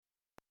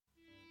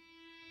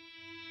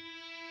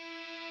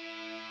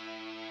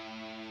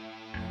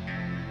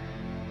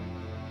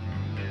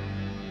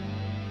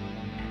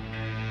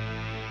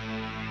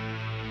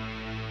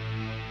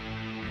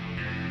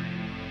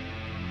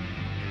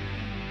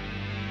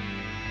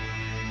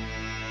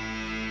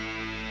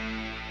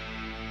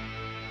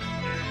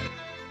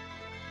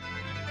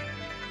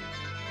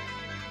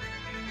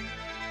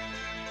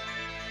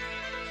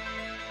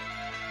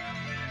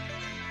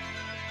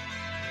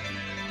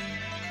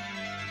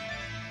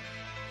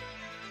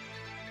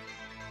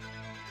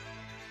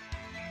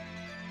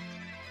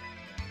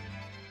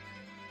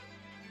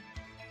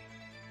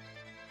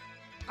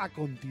A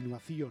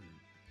continuación,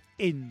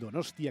 en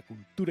Donostia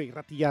Cultura y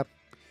Ratia,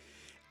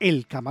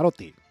 El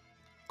Camarote,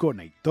 con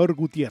Aitor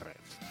Gutiérrez.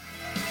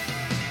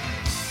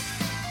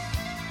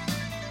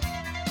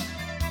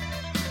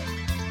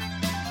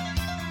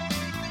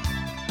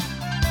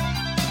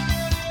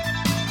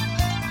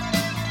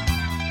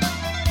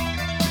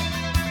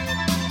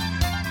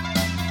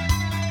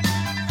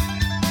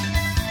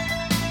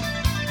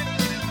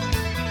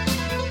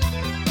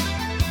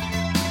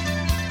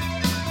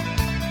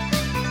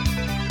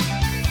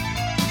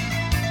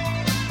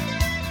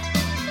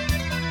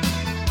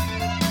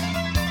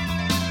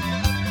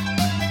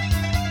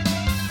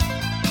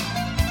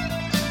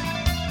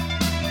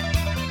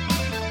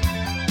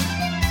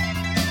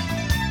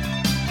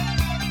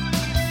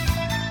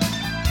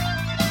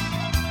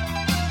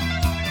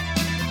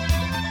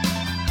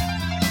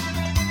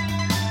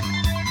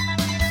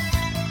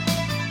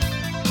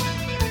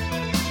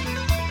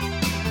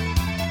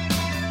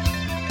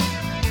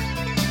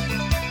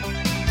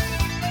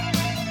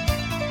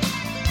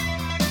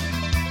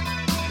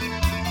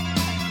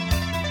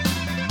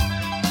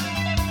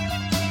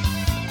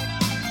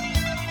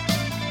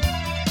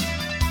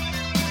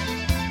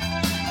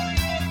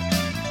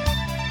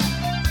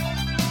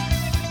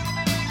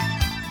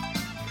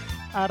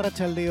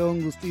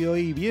 Arratsaldeon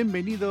guztioi,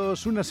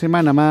 bienvenidos una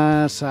semana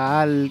más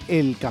al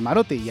El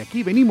Camarote. Y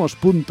aquí venimos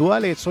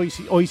puntuales, hoy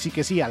sí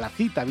que sí, a la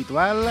cita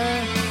habitual.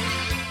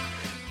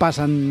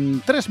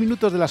 Pasan 3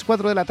 minutos de las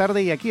 4 de la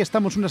tarde y aquí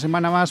estamos una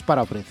semana más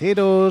para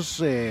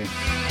ofreceros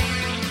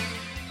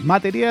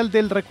material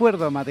del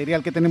recuerdo,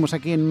 material que tenemos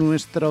aquí en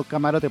nuestro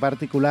camarote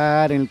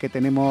particular, en el que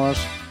tenemos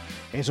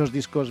esos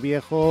discos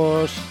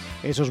viejos,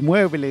 esos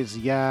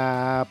muebles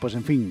ya, pues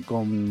en fin,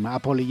 con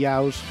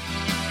apolillados.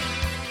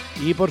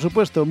 Y por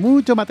supuesto,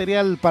 mucho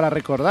material para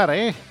recordar,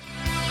 ¿eh?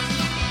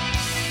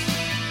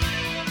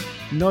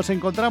 Nos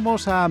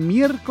encontramos a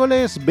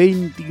miércoles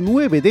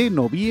 29 de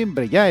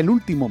noviembre, ya el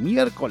último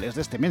miércoles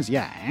de este mes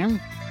ya, ¿eh?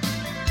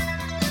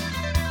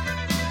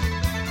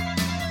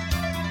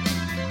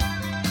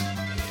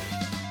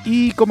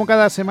 Y como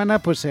cada semana,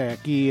 pues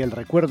aquí el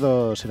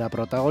recuerdo será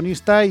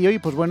protagonista y hoy,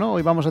 pues bueno,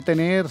 hoy vamos a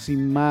tener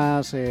sin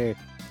más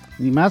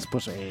ni más,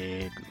 pues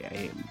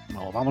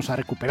vamos a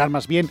recuperar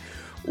más bien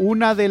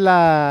una de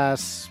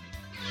las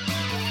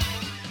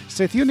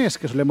secciones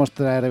que solemos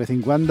traer de vez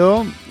en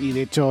cuando, y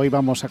de hecho hoy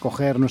vamos a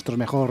coger nuestros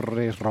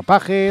mejores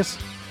ropajes,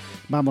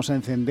 vamos a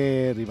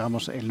encender y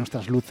vamos en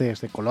nuestras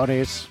luces de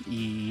colores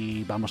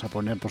y vamos a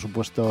poner, por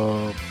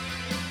supuesto,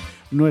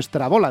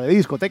 nuestra bola de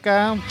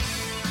discoteca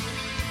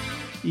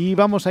y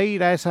vamos a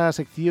ir a esa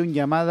sección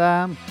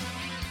llamada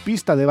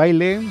Pista de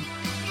Baile,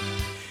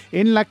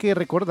 en la que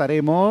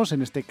recordaremos,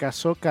 en este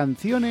caso,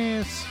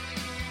 canciones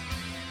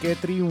que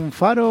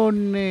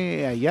triunfaron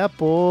allá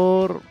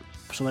por,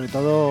 sobre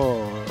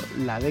todo,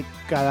 la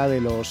década de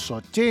los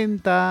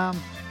 80,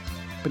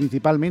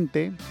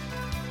 principalmente.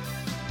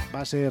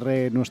 Va a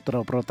ser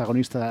nuestro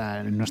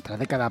protagonista, nuestra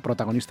década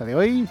protagonista de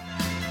hoy.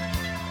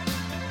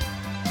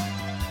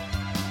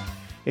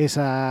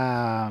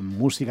 Esa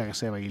música que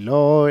se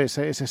bailó,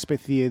 esa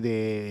especie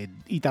de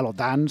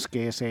Italo-Dance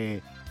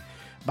que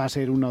va a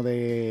ser uno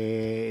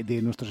de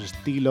nuestros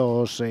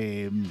estilos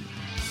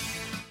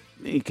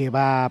que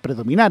va a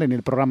predominar en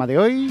el programa de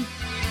hoy.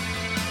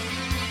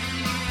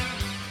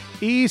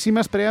 Y sin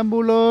más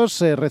preámbulos,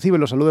 recibe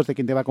los saludos de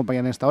quien te va a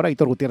acompañar en esta hora,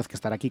 Aitor Gutiérrez, que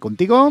estará aquí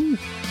contigo.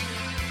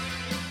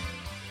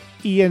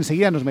 Y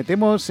enseguida nos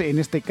metemos, en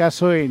este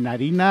caso, en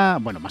harina,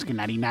 bueno, más que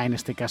en harina, en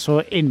este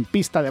caso, en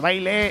pista de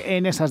baile,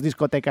 en esas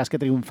discotecas que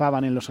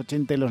triunfaban en los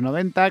 80 y los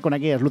 90, con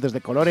aquellas luces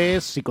de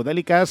colores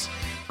psicodélicas,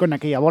 con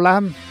aquella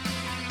bola.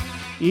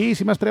 Y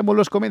sin más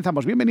preámbulos,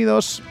 comenzamos.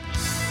 Bienvenidos.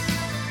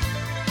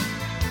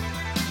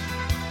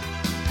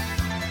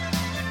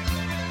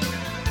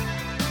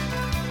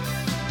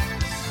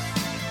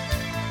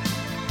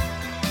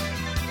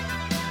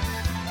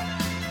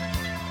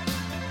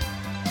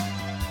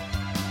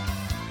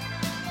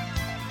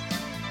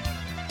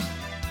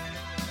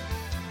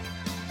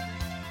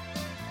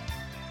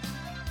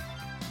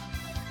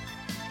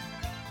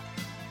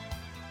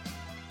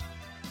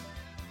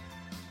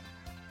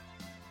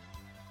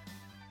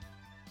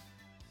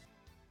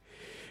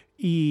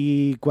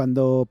 Y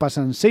cuando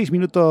pasan 6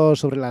 minutos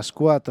sobre las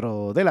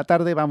 4 de la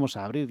tarde vamos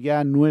a abrir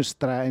ya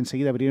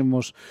enseguida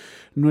abriremos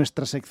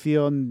nuestra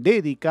sección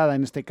dedicada,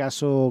 en este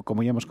caso,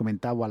 como ya hemos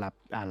comentado,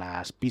 a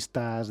las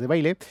pistas de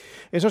baile.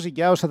 Eso sí,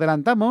 ya os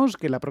adelantamos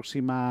que la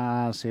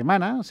próxima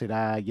semana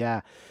será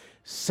ya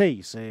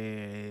 6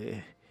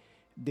 de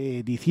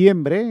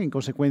diciembre, en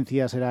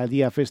consecuencia será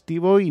día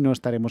festivo y no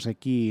estaremos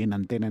aquí en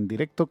antena en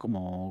directo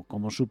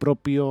como su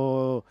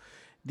propio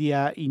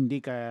día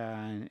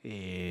indica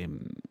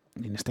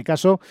en este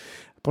caso.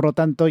 Por lo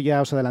tanto,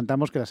 ya os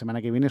adelantamos que la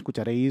semana que viene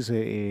escucharéis,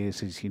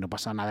 si no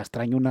pasa nada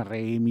extraño, una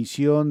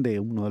reemisión de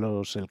uno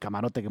de el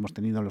camarote que hemos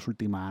tenido en las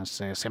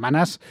últimas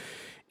semanas.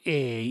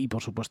 Y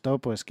por supuesto,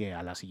 pues que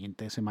a la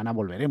siguiente semana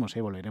volveremos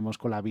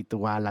con la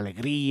habitual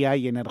alegría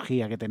y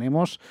energía que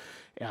tenemos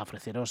a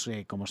ofreceros,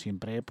 como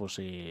siempre,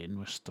 pues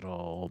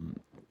nuestro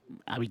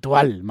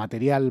habitual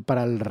material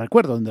para el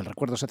recuerdo, donde el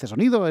recuerdo se hace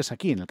sonido, es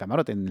aquí en el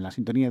Camarote, en la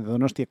sintonía de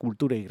Donostia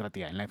Cultura y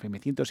Irratia, en la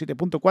FM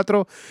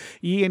 107.4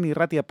 y en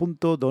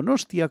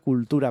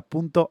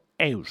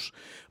irratia.donostiacultura.eus.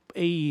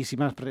 Y sin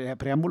más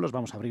preámbulos,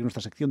 vamos a abrir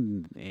nuestra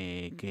sección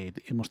que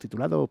hemos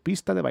titulado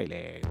Pista de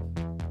Baile.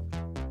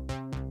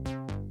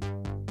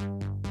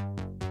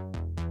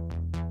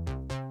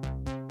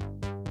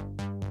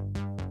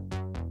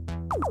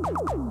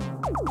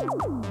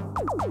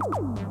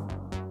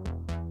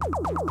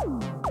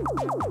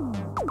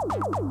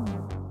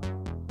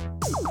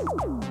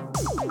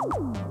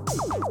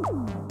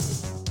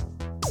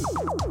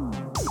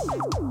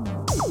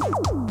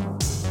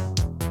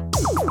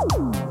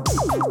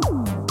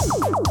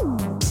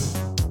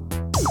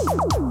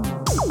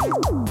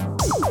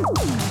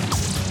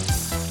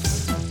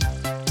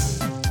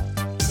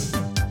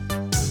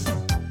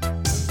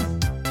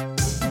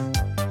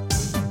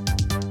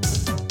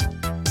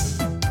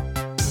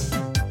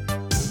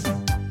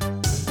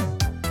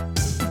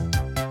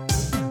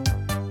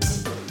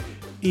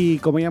 Y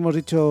como ya hemos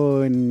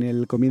dicho en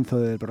el comienzo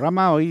del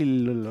programa, hoy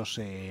los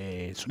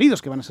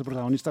sonidos que van a ser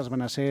protagonistas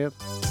van a ser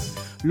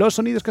los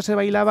sonidos que se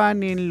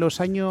bailaban en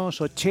los años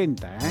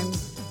 80,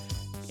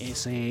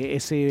 ese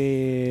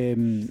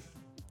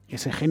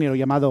género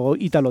llamado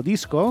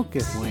Italo-Disco,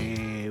 que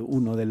fue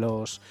uno de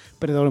los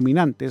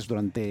predominantes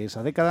durante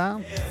esa década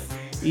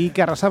y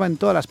que arrasaba en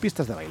todas las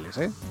pistas de bailes,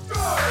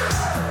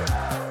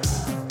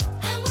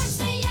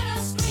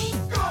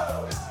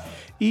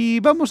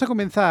 Y vamos a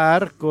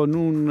comenzar con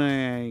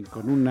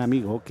un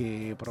amigo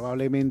que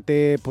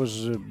probablemente,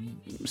 pues,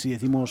 si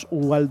decimos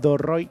Ubaldo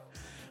Roy,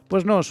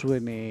 pues no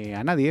suene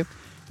a nadie.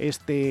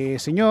 Este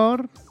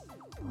señor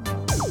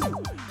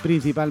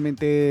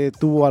principalmente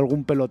tuvo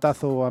algún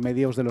pelotazo a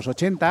mediados de los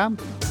 80.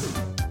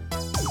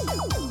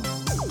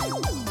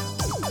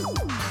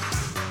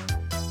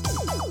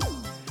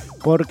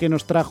 Porque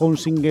nos trajo un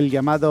single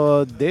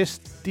llamado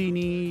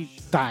Destiny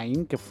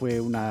Time, que fue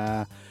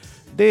una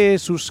de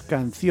sus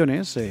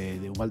canciones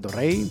de Ubaldo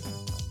Rey,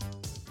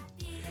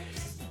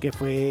 que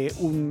fue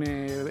un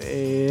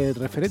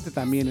referente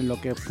también en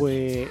lo que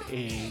fue,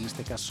 en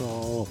este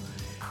caso,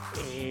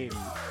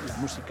 la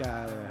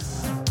música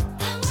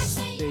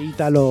de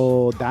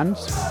Italo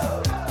Dance.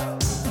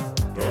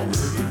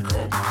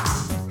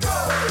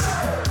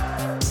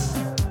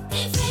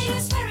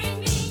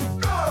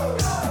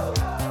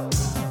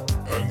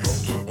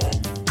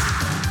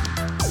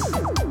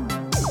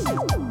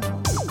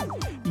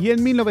 Y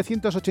en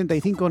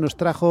 1985 nos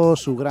trajo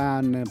su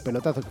gran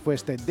pelotazo, que fue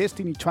este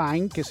Destiny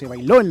Time, que se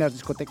bailó en las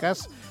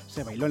discotecas,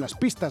 se bailó en las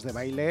pistas de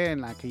baile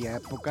en aquella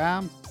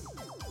época.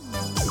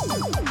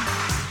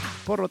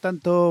 Por lo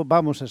tanto,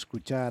 vamos a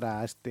escuchar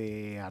a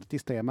este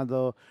artista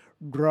llamado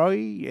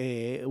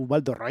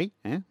Ubaldo Roy,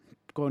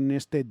 con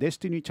este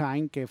Destiny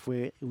Time, que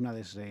fue una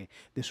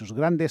de sus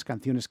grandes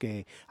canciones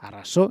que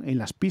arrasó en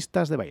las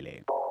pistas de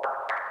baile.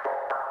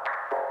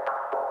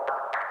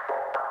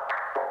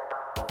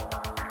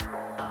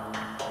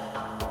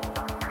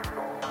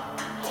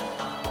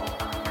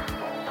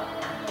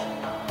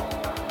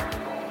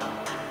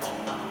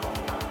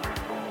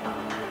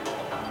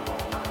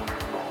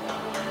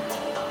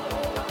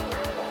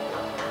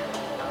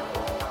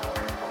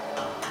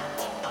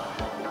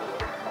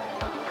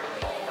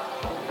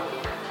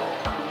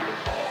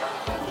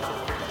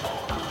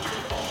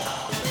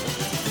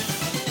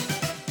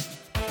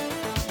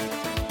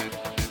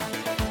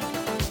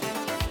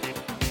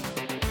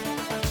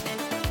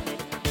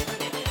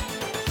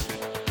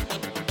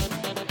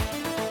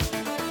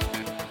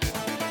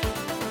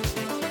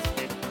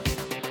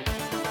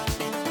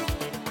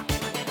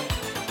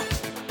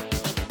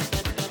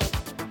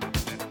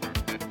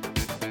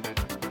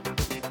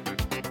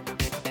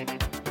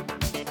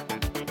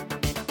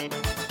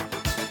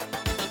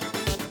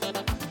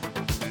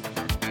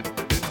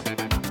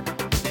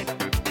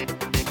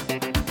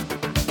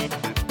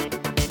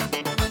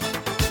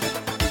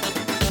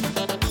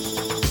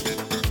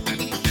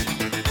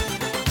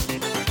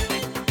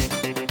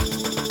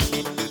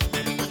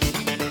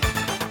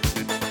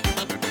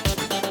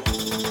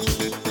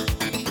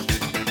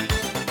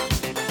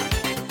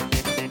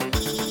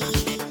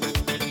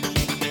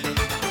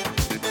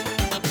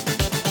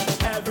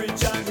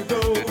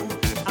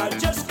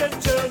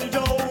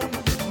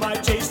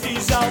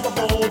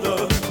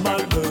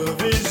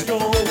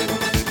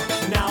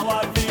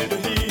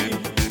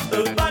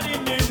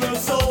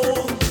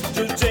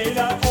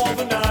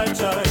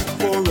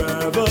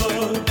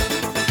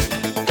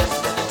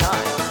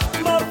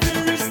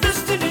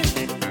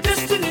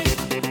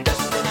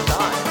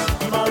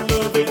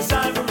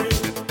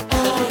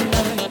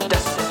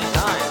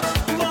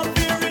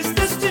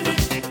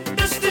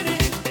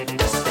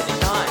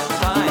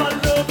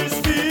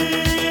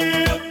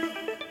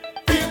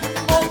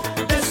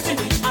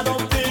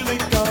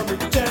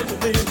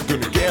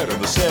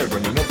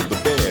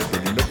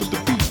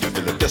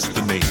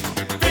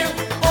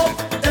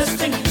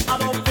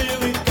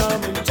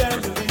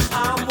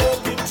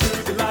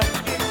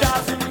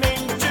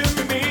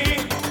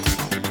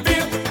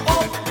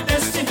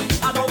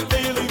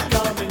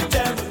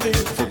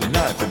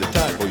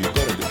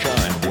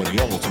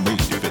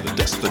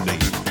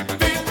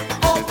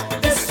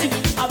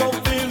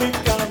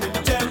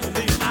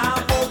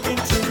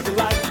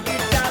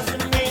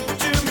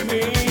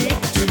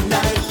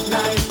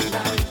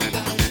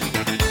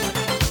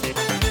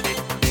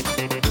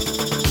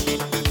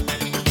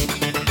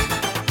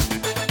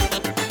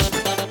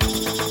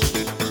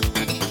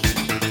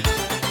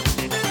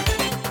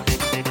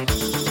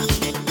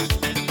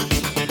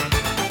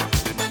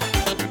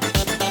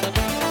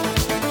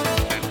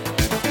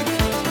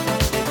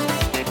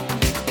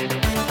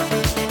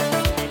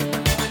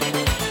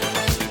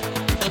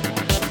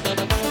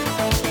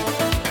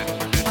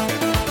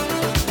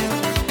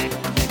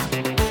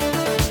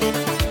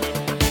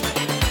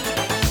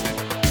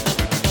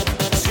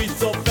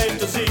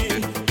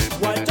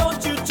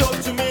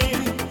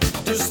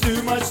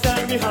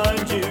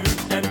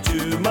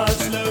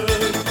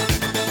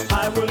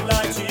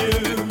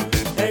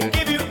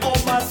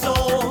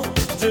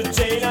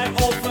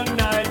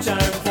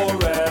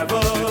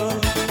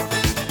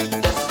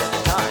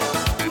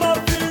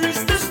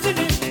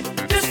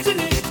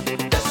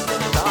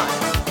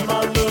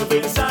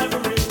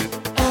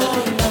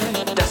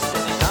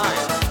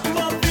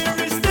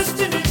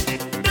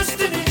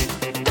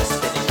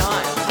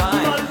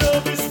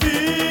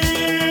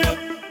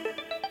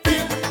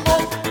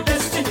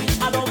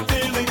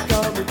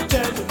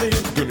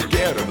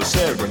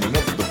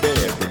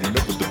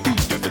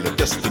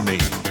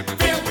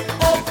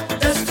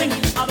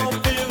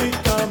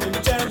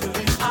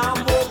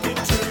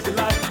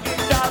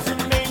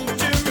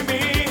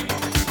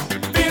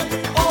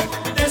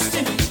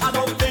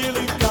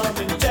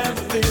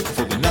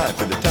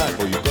 feel the tide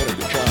for you better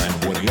to shine.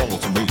 When you all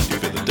to me, you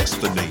feel the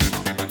destiny.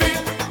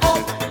 Feel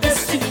of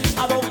destiny,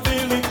 I don't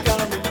feel it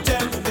coming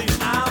gently.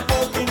 I'm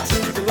walking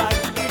through the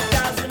light, it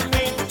doesn't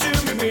mean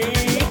to me.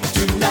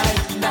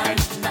 Tonight, night,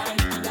 night,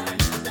 night,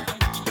 night.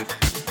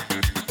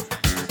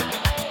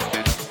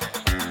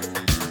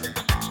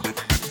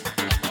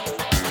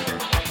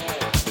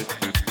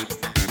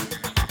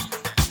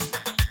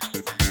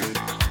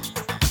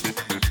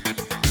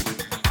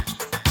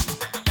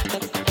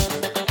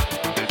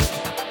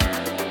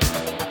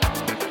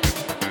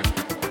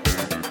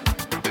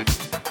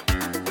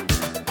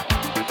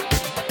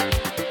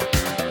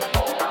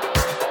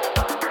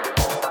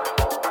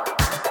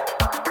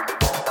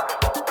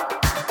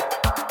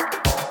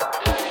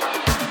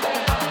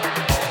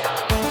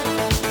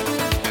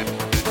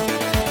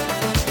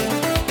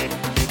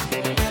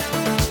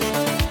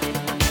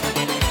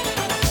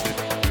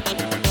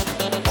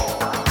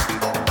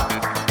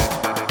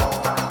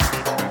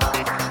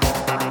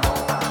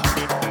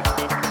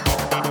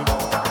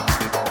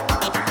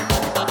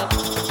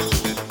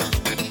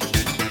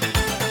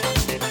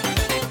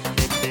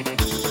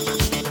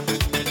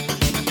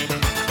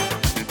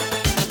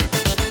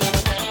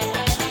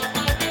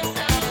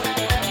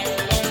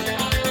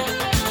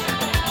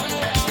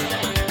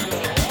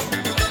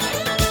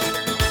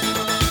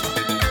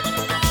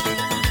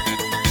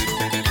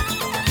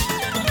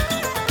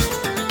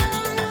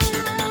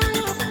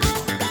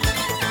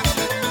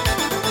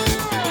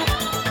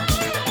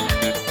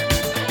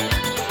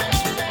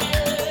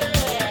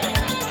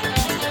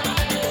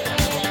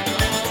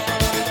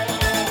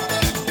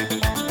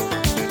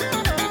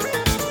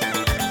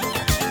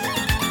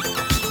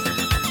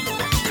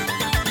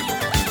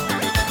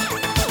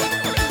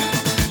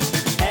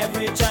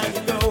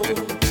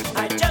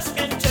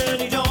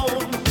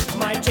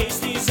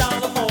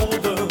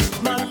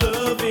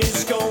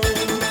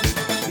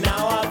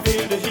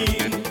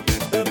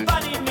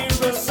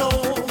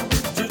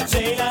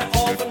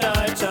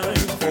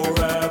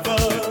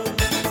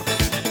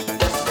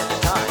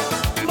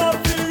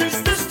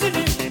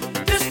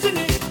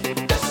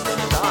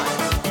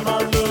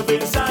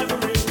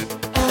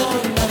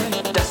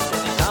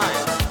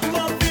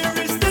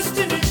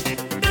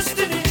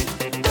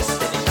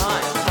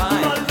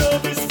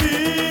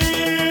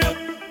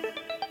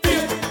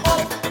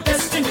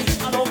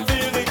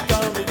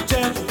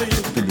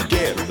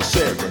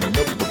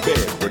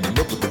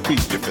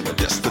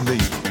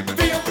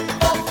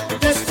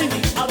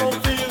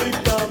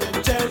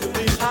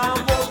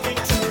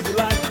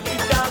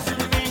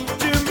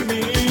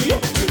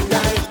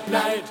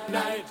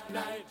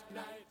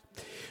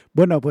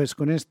 Bueno, pues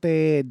con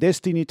este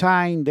Destiny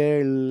Time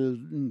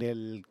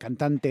del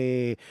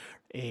cantante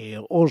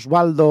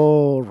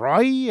Osvaldo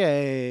Roy,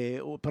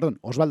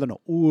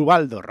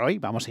 Ubaldo Roy,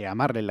 vamos a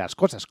llamarle las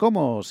cosas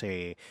como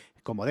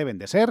deben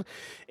de ser.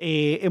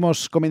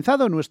 Hemos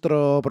comenzado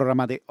nuestro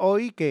programa de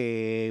hoy,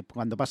 que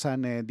cuando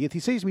pasan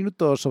 16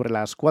 minutos sobre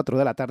las 4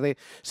 de la tarde,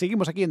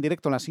 seguimos aquí en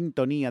directo en la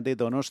sintonía de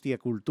Donostia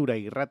Cultura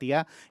y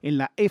Ratia en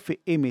la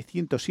FM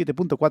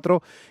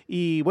 107.4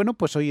 y bueno,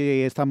 pues hoy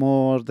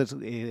estamos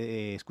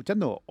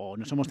escuchando o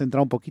nos hemos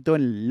centrado un poquito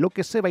en lo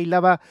que se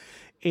bailaba,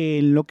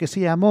 en lo que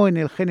se llamó en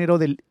el género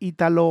del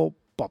Italo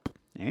Pop,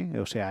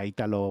 o sea,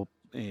 Italo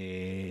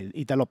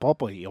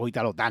Pop o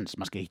Italo Dance,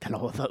 más que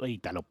Italo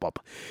Pop.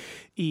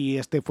 Y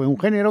este fue un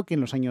género que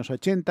en los años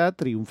 80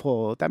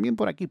 triunfó también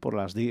por aquí, por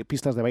las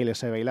pistas de baile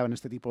se bailaban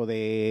este tipo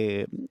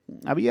de...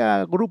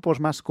 Había grupos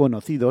más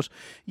conocidos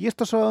y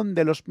estos son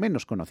de los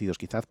menos conocidos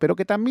quizás, pero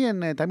que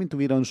también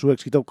tuvieron su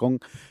éxito con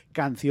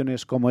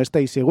canciones como esta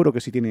y seguro que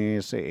si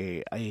tienes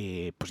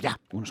pues ya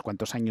unos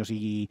cuantos años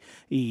y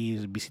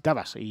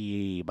visitabas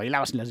y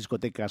bailabas en las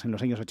discotecas en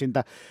los años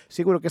 80,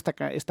 seguro que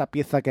esta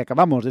pieza que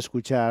acabamos de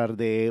escuchar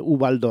de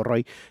Ubaldo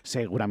Roy,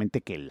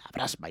 seguramente que la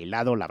habrás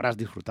bailado, la habrás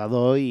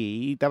disfrutado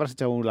y te habrás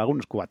echado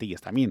algunos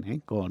cubatillas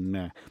también,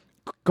 con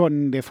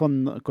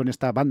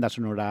esta banda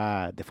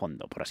sonora de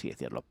fondo, por así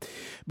decirlo.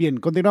 Bien,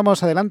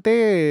 continuamos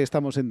adelante,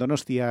 estamos en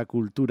Donostia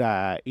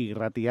Cultura y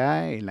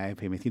Ratia, en la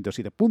FM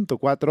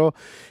 107.4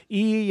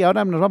 y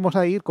ahora nos vamos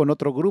a ir con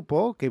otro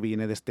grupo que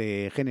viene de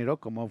este género,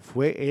 como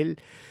fue el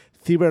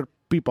Cyber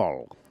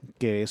People,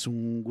 que es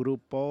un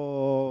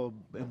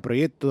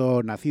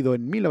proyecto nacido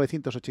en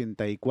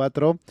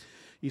 1984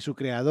 y su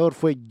creador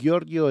fue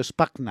Giorgio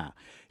Spagna.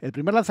 El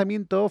primer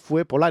lanzamiento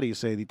fue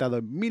Polaris, editado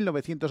en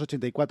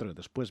 1984.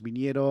 Después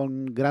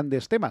vinieron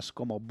grandes temas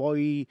como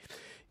Boy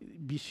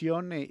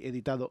Vision,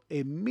 editado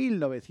en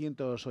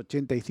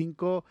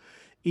 1985,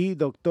 y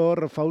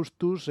Doctor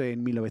Faustus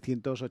en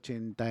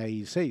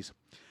 1986.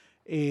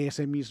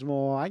 Ese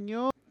mismo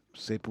año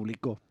se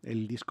publicó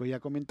el disco ya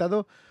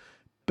comentado,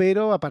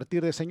 pero a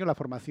partir de ese año la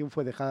formación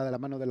fue dejada de la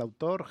mano del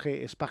autor,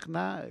 G.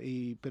 Spagna,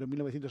 pero en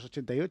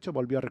 1988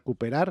 volvió a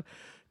recuperar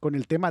con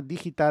el tema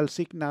Digital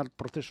Signal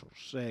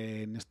Processors,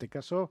 en este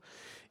caso.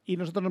 Y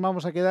nosotros nos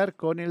vamos a quedar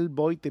con el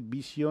Void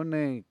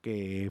Vision,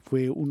 que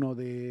fue uno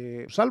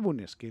de los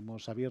álbumes que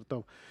hemos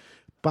abierto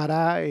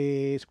para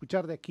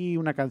escuchar de aquí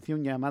una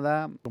canción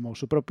llamada, como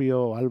su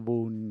propio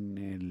álbum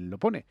lo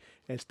pone,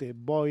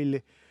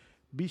 Boil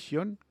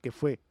Vision, que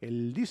fue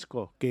el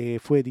disco que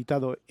fue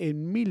editado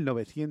en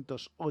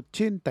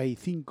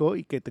 1985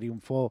 y que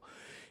triunfó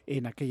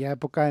en aquella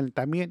época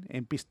también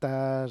en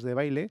pistas de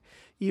baile.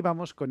 Y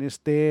vamos con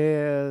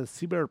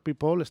Cyber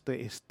People,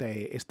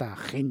 esta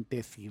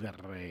gente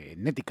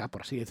cibernética,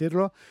 por así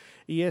decirlo,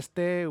 y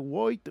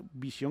White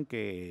Vision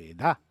que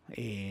da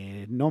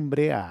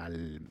nombre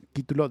al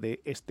título de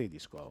este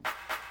disco.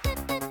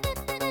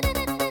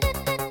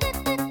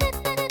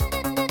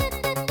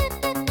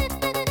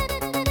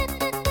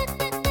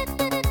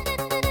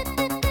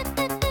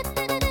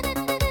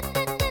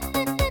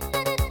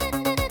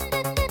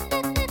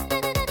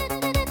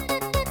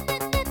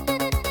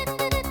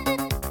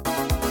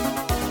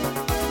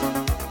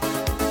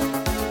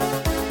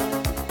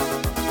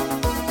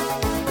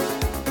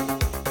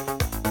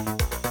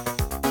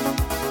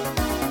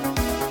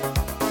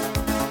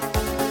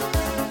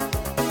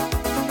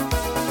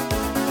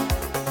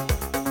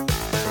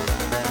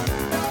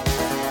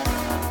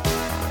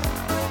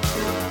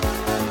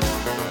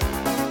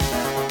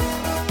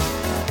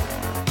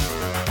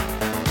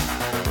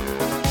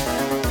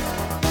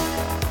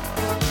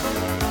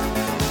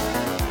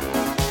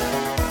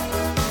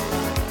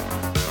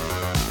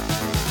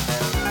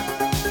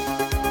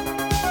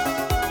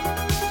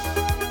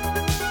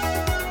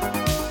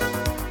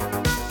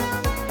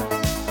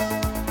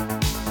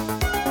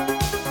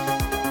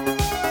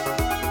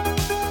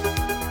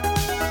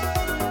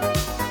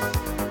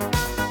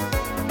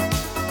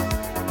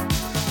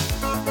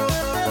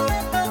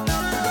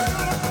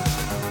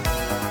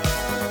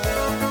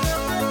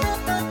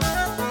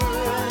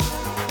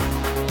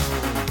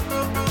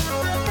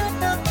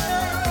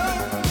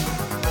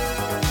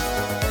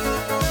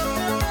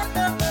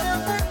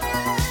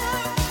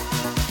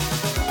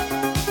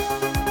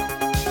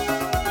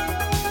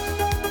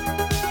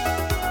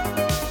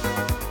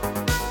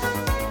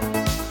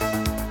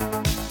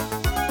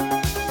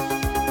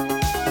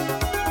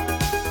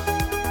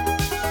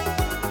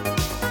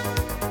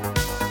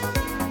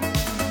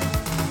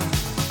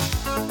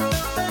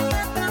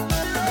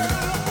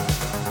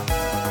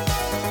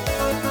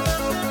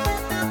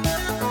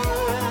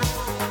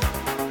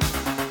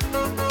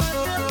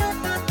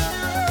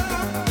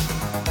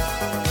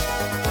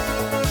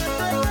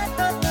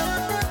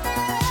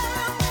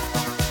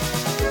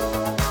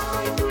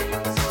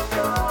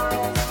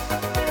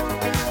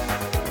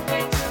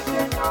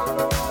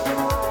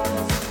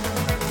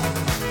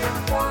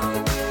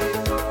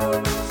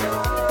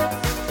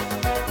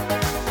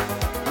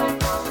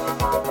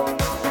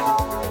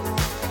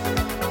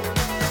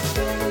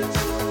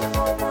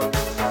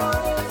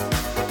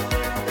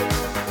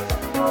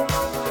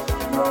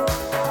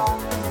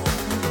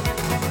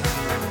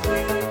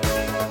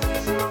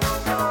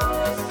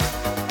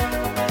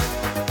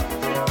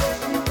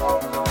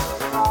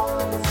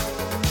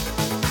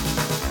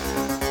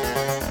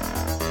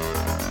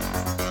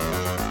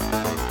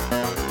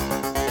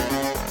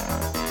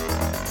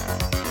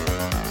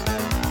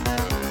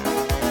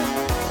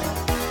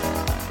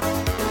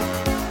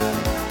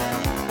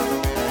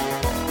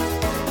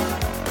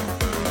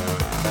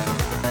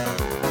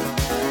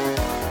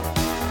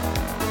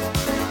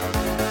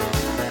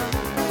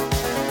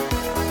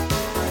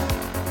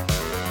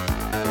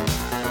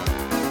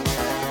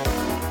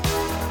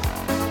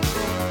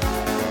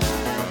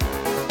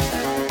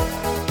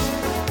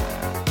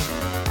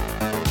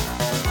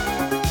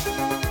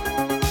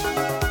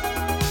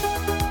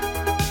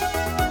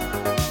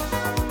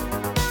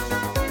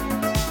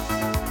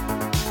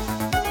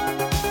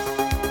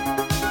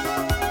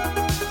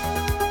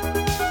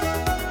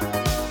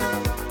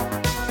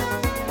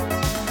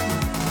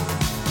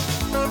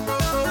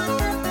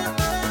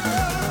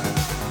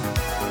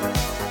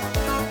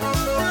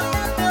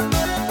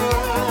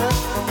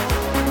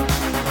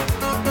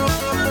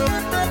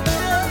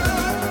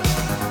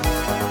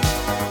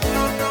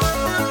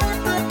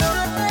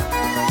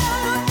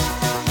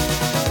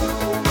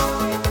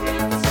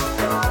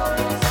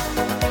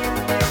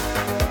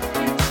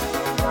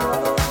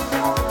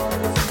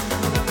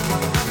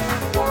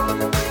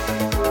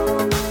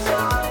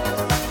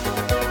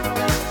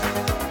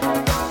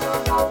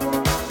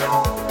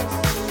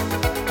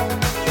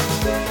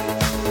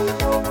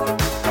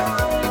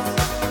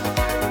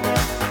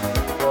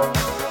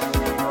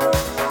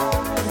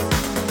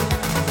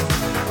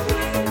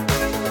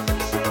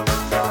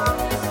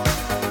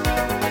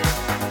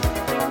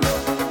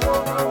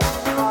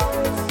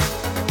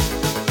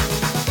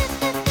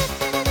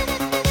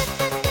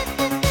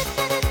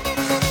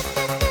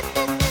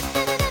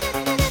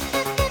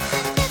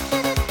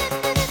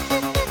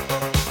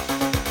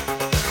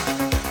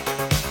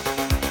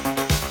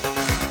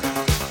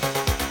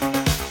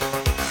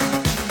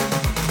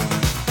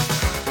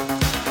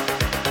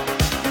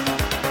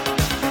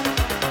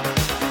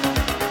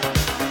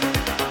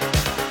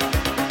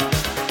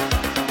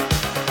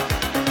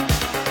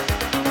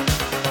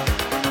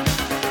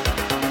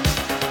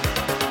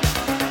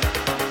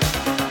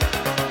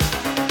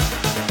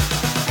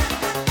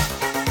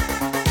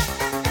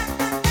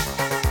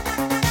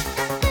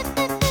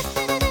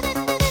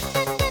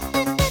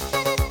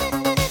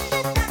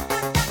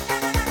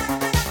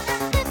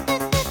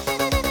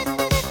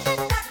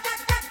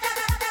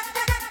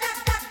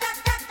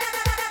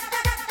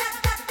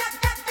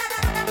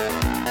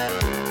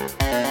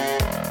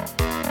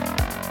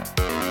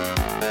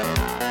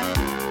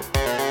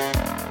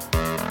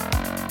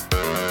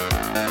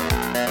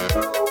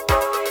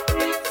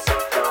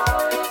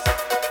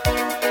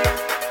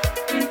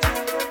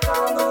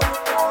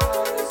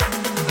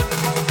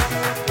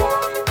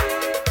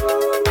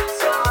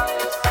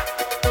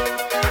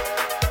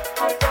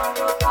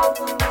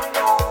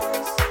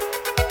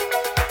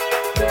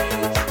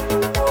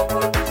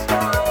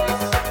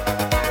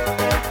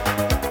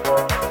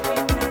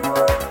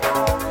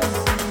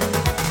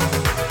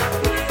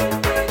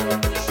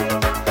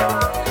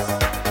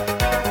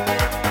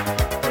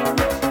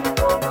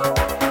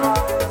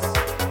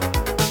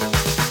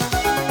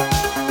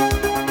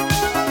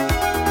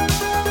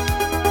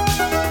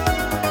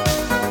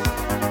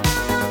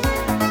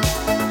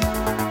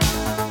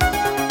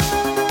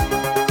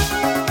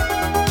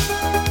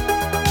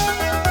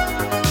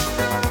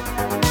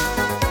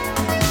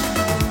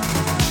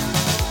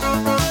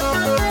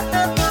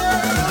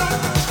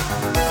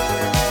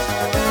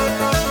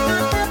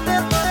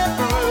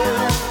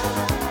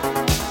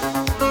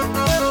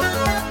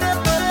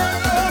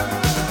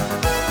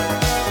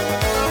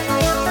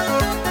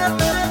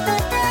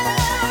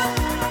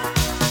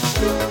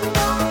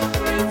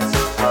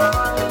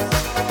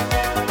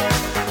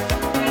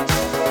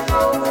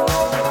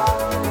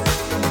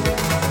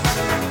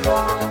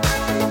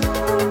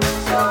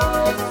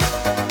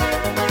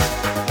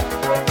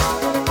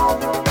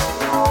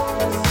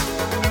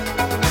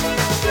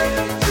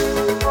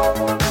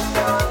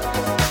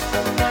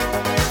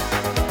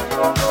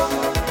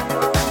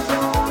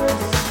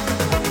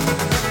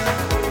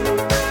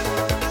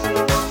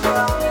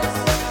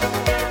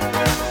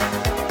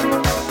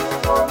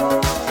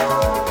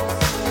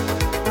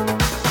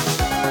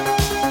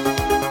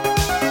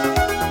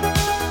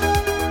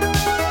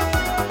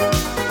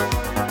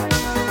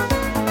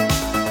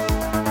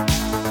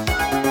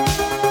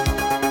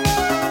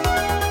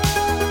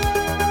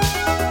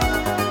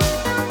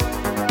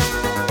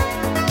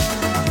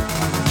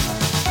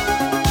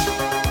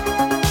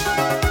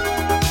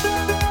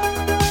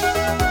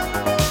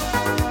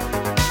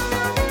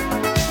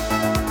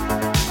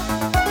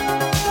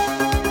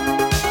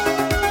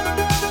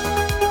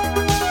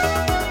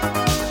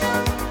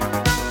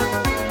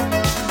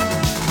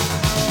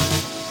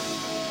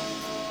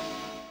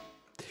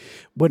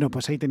 Bueno,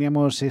 pues ahí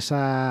teníamos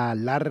esa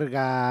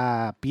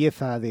larga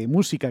pieza de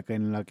música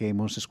en la que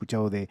hemos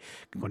escuchado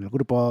con el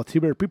grupo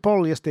Cyber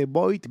People y este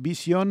Void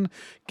Vision,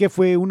 que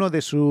fue uno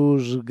de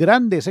sus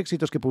grandes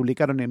éxitos que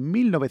publicaron en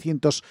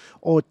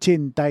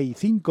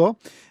 1985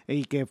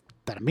 y que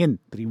también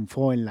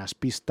triunfó en las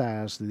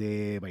pistas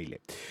de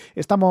baile.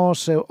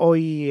 Estamos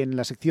hoy en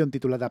la sección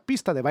titulada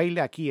Pista de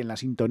Baile, aquí en la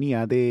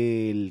sintonía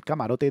del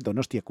Camarote,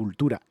 Donostia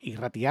Cultura y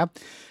Irratia,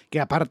 que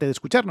aparte de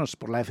escucharnos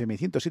por la FM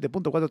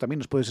 107.4, también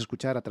nos puedes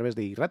escuchar a través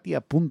de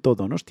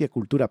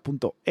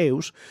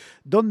irratia.donostiacultura.eus,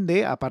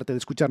 donde, aparte de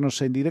escucharnos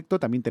en directo,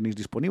 también tenéis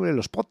disponibles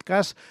los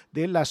podcasts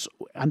de los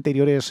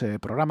anteriores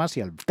programas,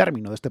 y al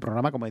término de este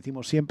programa, como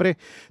decimos siempre,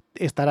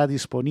 estará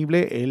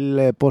disponible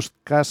el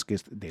podcast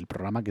del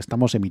programa que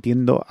estamos emitiendo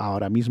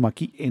ahora mismo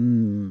aquí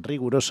en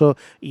riguroso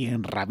y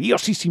en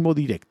rabiosísimo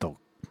directo.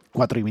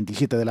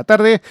 4:27 de la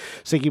tarde,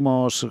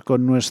 seguimos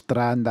con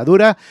nuestra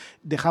andadura,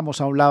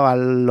 dejamos a un lado a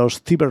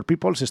los Cyber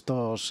Peoples,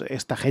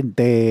 esta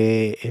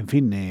gente, en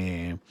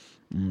fin,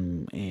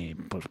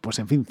 pues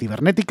en fin,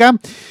 cibernética,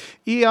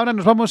 y ahora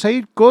nos vamos a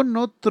ir con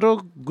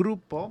otro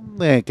grupo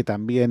que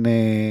también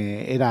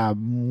era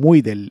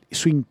muy del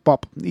swing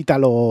pop,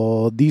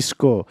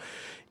 Italo-Disco,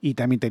 y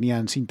también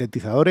tenían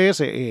sintetizadores.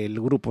 El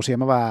grupo se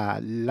llamaba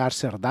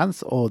Laser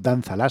Dance o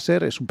Danza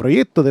Láser. Es un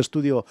proyecto de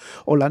estudio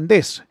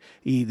holandés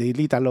y del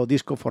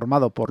Italo-Disco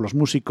formado por los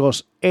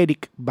músicos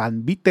Erik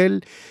van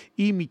Beetel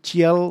y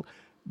Michiel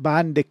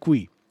van de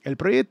Kuy. El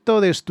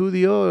proyecto de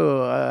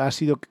estudio ha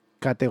sido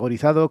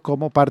categorizado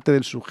como parte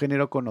del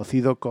subgénero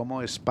conocido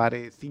como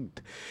Spare Synth.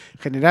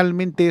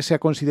 Generalmente se ha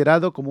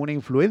considerado como una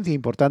influencia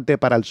importante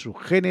para el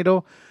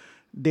subgénero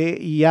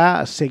y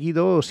ha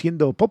seguido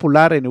siendo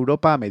popular en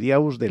Europa a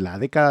mediados de la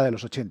década de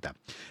los 80.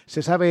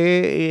 Se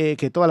sabe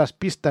que todas las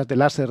pistas de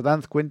Laser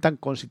Dance cuentan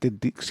con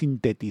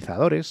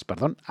sintetizadores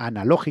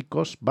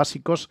analógicos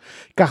básicos,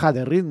 caja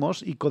de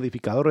ritmos y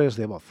codificadores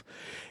de voz.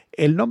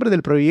 El nombre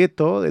del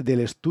proyecto del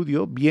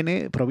estudio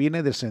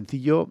proviene del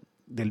sencillo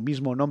del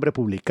mismo nombre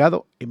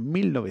publicado en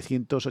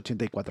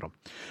 1984.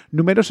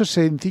 Numerosos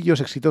sencillos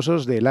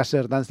exitosos de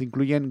Laser Dance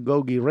incluyen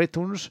Gogi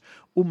Returns,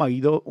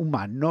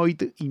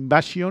 Humanoid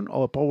Invasion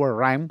o Power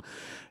Rhyme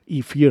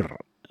y Fear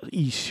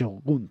y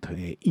Shogun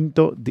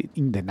Into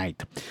in the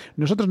Night.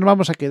 Nosotros nos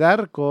vamos a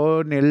quedar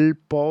con el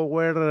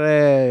Power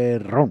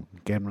Rhyme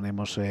que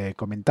hemos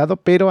comentado,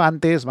 pero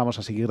antes vamos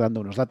a seguir dando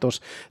unos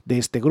datos de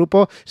este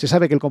grupo. Se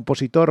sabe que el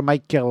compositor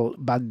Michiel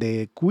van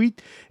de Kuy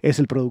es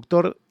el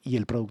productor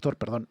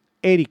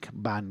Erik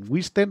van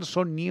Wisten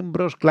son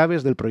miembros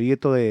claves del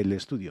proyecto del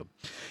estudio.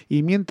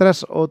 Y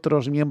mientras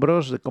otros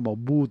miembros como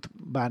Bud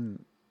van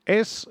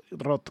Es,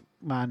 Rod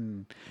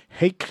van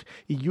Heik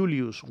y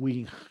Julius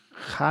Willagen,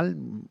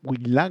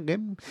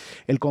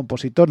 el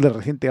compositor del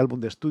reciente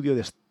álbum de estudio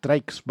de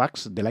Strikes Back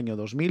del año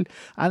 2000,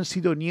 han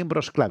sido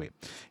miembros clave,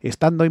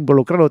 estando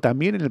involucrado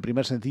también en el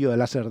primer sencillo de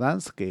Laser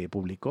Dance que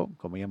publicó,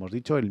 como ya hemos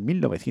dicho, en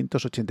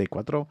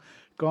 1984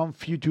 con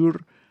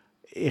Future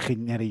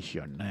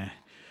Generation.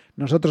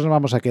 Nosotros nos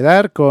vamos a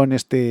quedar con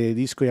este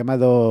disco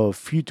llamado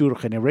Future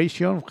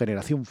Generation,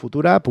 Generación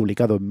Futura,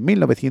 publicado en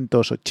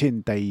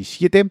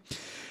 1987.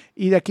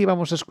 Y de aquí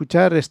vamos a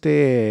escuchar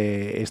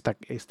esta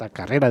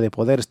carrera de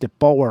poder, este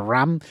Power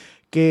Ram,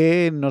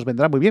 que nos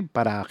vendrá muy bien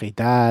para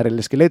agitar el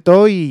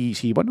esqueleto. Y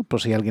si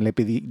alguien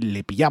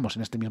le pillamos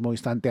en este mismo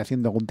instante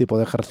haciendo algún tipo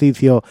de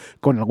ejercicio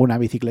con alguna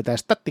bicicleta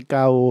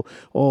estática o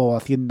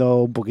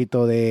haciendo un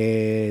poquito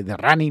de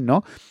running,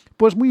 ¿no?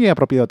 Pues muy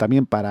apropiado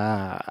también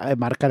para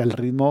marcar el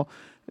ritmo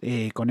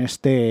con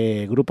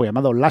este grupo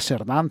llamado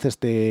Laser Dance,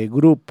 este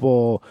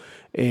grupo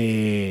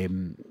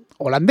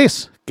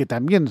holandés, que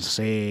también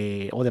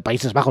o de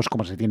Países Bajos,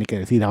 como se tiene que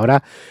decir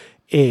ahora,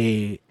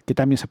 que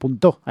también se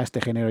apuntó a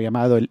este género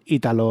llamado el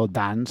Italo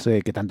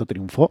Dance, que tanto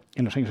triunfó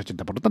en los años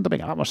 80. Por lo tanto,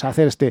 venga, vamos a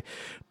hacer este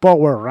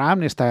Power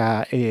Run,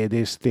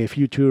 de este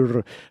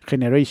Future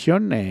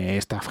Generation,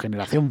 esta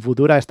generación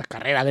futura, esta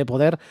carrera de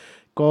poder,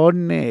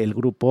 con el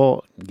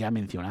grupo ya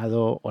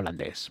mencionado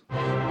holandés.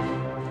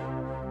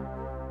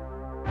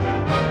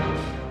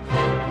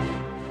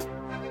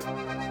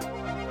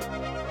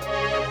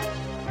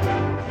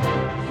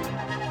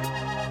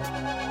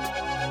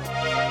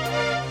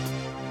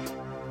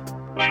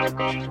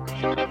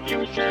 contributing to the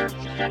future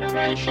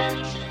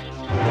generations.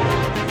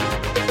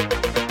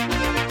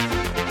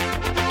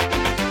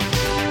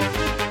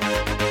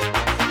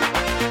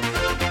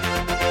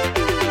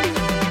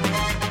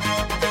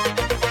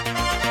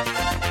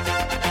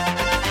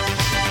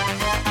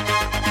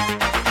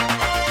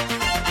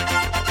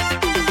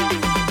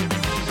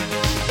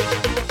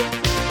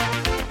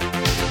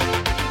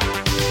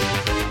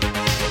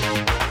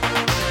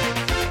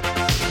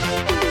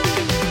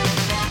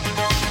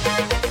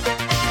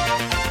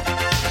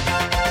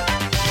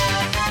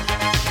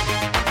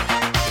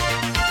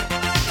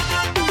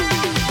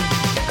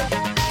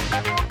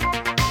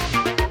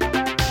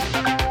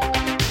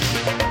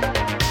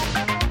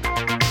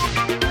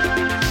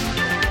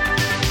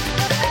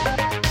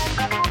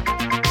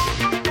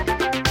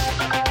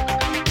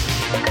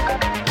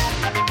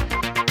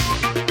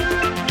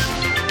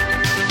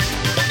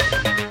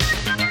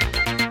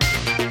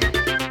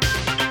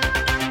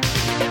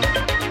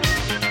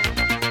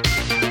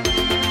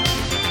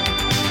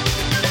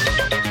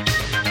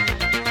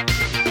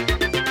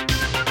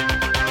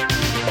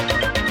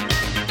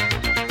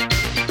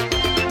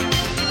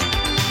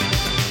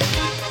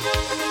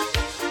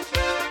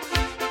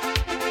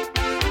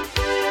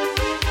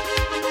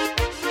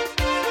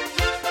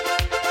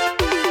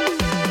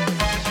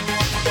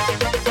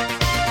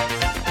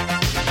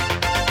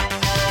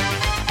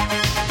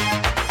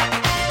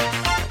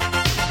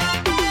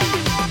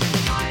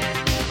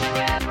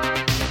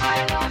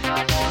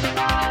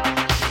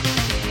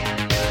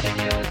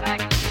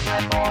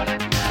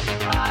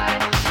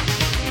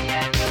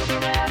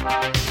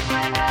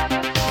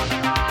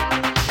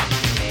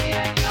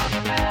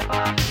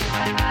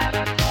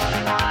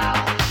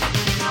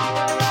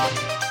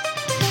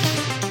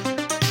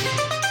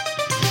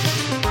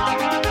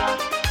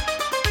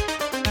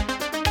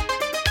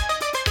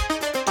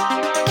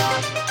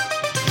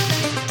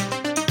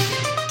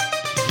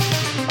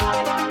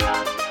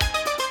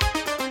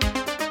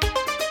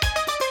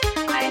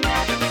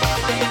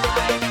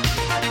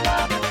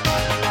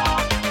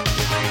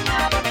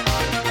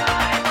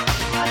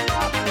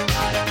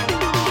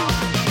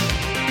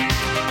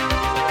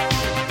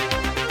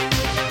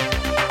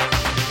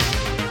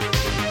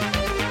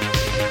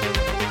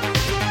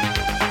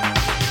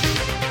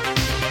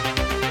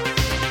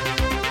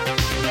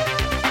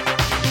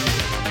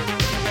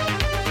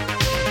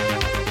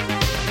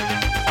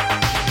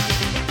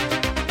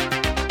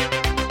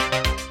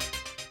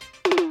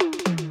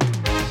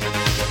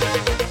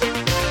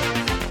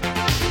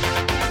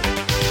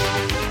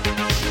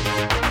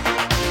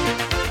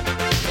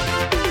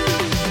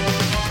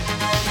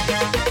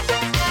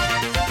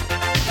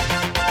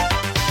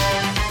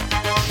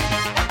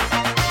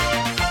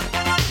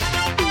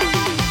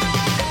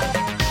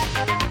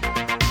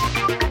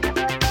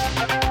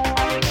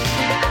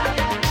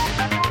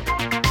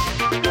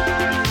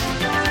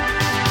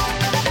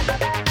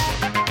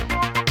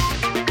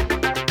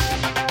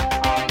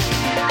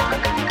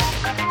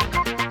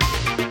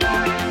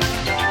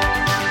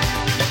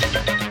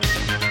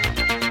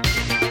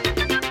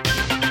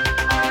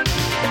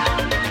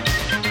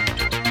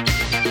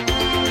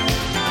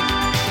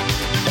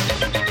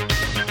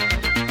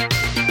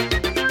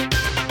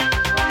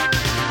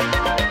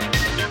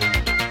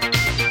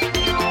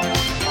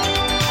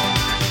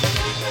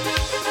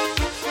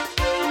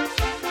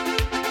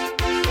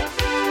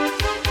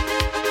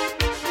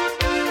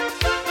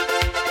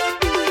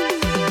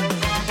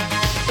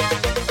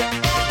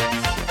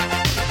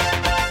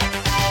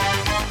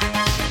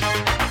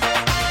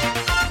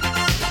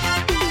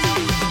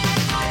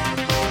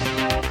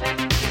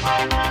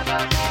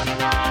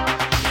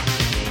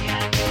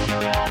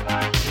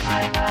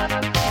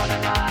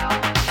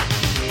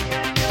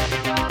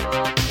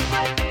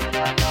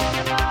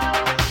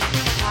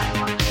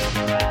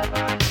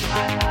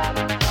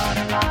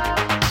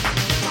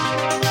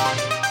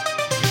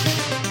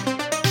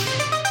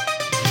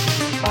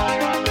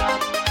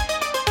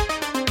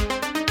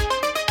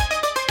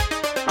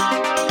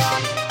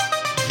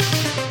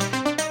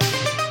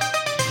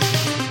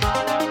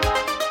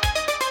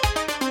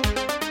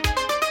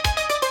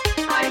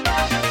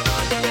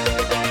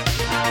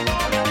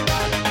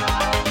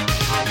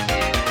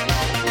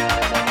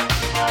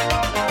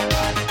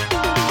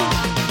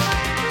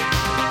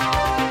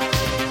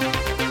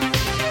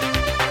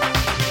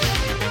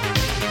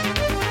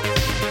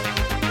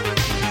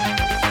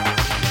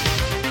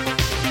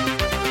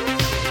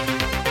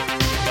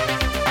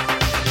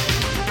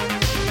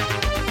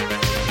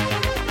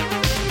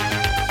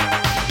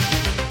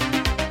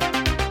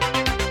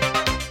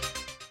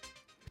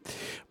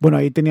 Bueno,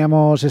 ahí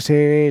teníamos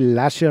ese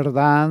Lasher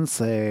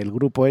Dance, el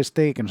grupo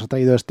este que nos ha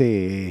traído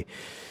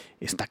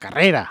esta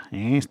carrera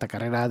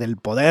del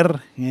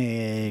poder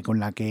con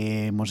la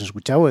que hemos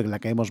escuchado, en la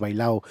que hemos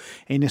bailado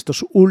en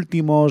estos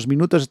últimos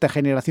minutos, esta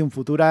generación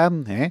futura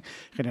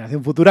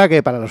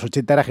que para los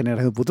 80 era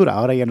generación futura,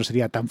 ahora ya no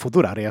sería tan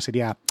futura, ahora ya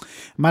sería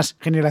más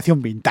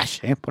generación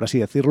vintage, por así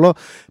decirlo,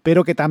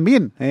 pero que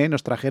también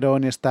nos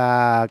trajeron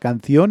esta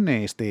canción,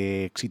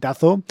 este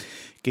exitazo,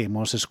 que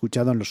hemos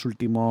escuchado en los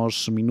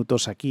últimos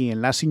minutos aquí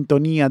en la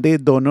sintonía de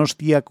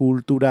Donostia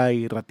Cultura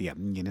y Ratia,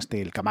 y en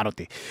el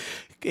Camarote.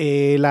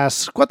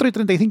 Las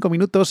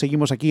 4:35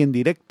 seguimos aquí en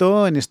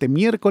directo en este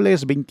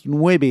miércoles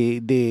 29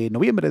 de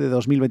noviembre de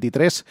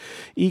 2023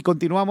 y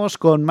continuamos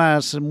con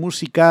más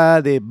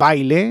música de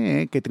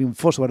baile que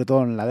triunfó sobre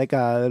todo en la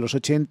década de los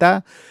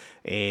 80.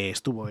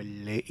 Estuvo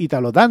el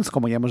Italo-Dance,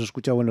 como ya hemos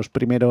escuchado en los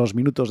primeros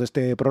minutos de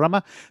este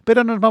programa,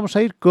 pero nos vamos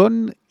a ir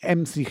con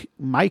MC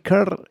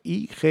Maker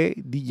y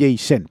DJ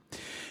Sen.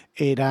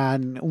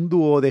 Eran un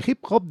dúo de hip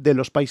hop de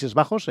los Países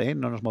Bajos,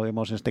 no nos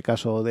movemos en este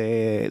caso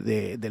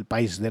del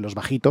país de los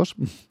bajitos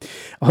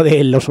o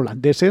de los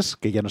holandeses,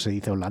 que ya no se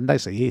dice Holanda,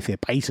 se dice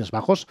Países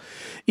Bajos,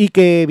 y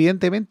que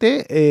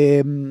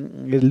evidentemente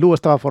el dúo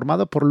estaba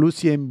formado por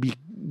Lucien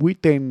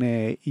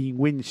Witten y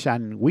Win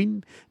Shan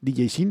Win,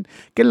 DJ Sin,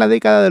 que en la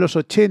década de los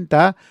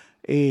 80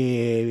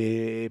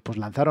 pues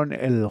lanzaron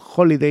el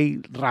Holiday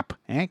Rap,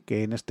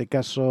 que en este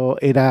caso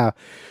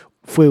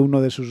fue uno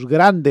de sus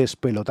grandes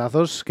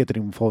pelotazos que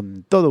triunfó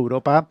en toda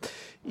Europa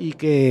y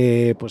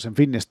que, pues en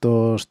fin,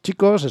 estos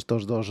chicos,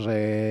 estos dos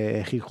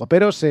hip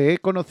hoperos se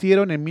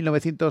conocieron en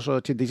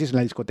 1986 en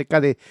la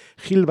discoteca de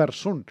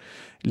Hilversum,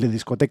 la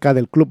discoteca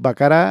del Club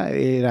Baccara.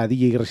 Era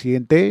DJ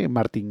residente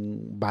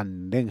Martin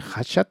van den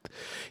Hatchat.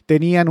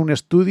 Tenían un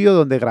estudio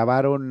donde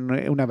grabaron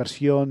una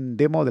versión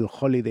demo del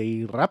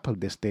Holiday Rap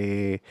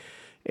de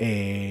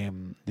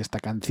esta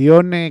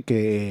canción,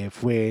 que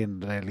fue en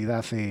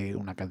realidad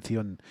una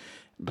canción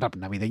rap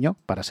navideño,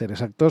 para ser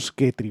exactos,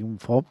 que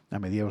triunfó a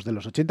mediados de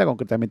los 80,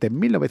 concretamente en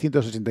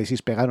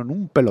 1986 pegaron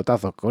un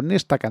pelotazo con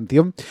esta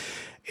canción.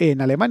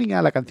 En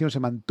Alemania la canción se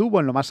mantuvo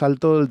en lo más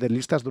alto de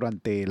listas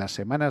durante las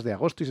semanas de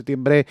agosto y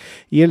septiembre,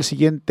 y el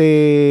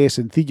siguiente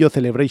sencillo,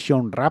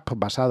 Celebration Rap,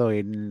 basado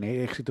en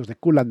éxitos de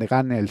Kool and the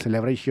Gang, el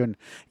Celebration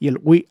y el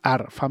We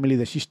Are Family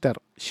de Sister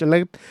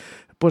Select,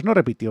 pues no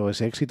repitió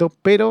ese éxito,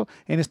 pero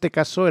en este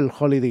caso el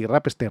Holiday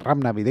Rap, este rap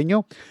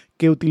navideño,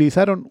 que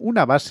utilizaron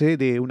una base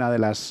de una de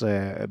las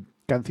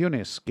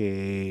canciones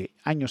que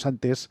años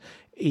antes,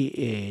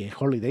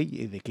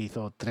 Holiday, de que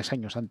hizo 3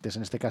 años antes,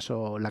 en este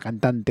caso la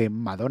cantante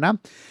Madonna,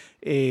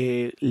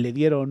 le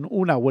dieron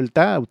una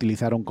vuelta,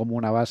 utilizaron como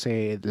una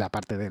base la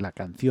parte de la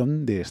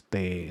canción de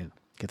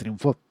que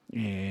triunfó,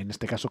 en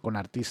este caso con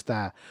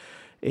artista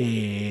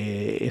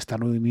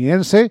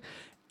estadounidense,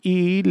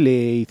 y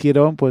le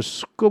hicieron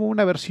pues como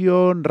una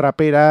versión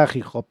rapera,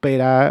 hip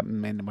hopera,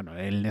 bueno,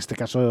 en este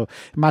caso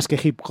más que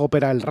hip hop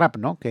era el rap,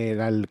 ¿no? Que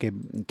era el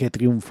que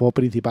triunfó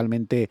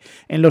principalmente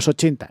en los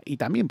 80 y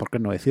también, por qué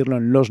no decirlo,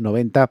 en los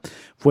 90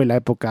 fue la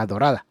época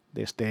dorada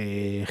de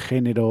este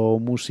género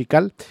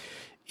musical,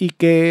 y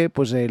que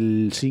pues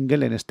el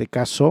single en este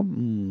caso,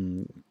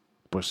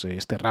 pues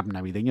este rap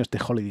navideño, este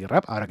Holiday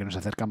Rap, ahora que nos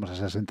acercamos a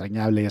esas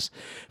entrañables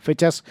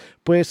fechas,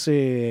 pues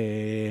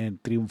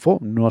triunfó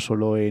no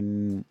solo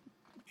en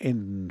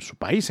su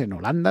país, en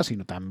Holanda,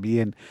 sino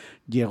también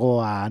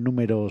llegó a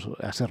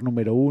ser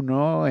número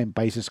 1 en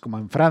países como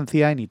en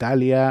Francia, en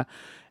Italia,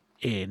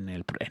 en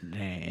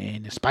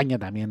España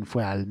también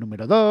fue al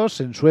número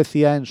 2, en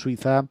Suecia, en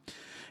Suiza,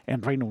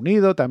 en Reino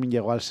Unido también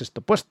llegó al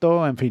 6º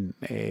puesto, en fin,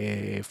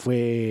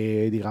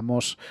 fue,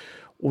 digamos,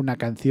 una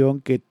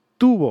canción que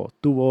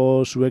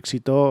tuvo su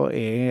éxito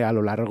a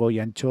lo largo y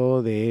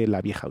ancho de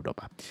la vieja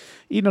Europa.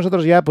 Y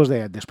nosotros ya, pues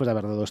después de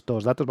haber dado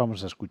estos datos,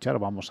 vamos a escuchar,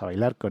 vamos a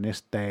bailar con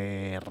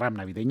este rap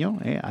navideño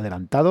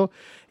adelantado,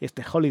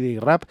 este Holiday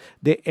Rap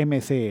de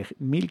MC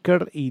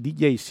Milker y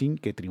DJ Sin,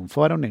 que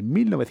triunfaron en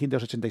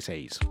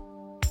 1986.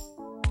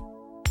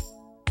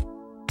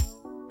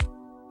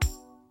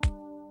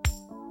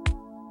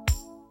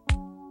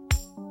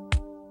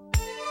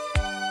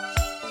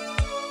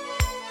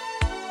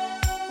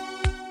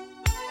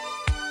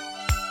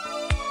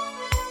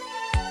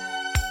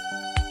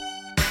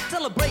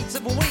 Celebrate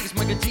 7 weeks,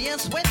 make a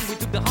GS when we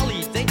took the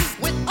holiday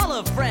with all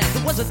our friends.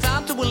 It was a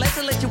time to relax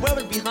and let you wear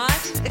it behind.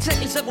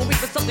 Exactly 7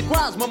 weeks, but something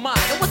crossed my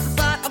mind. It was the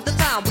sign of the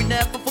time we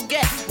never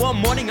forget. One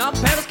morning our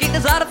parents kicked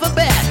us out of a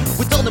bed.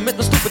 We told them it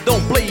was stupid,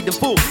 don't play the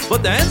fool.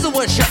 But the answer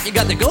was shut, you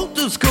got to go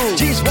to school.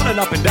 G's running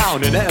up and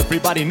down and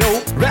everybody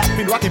know.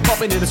 Rapping, rocking,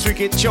 popping in the street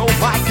kid show.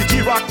 Mike the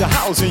G rock the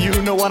house and you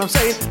know what I'm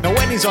saying. Now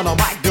when he's on a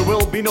mic there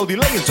will be no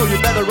delay, so you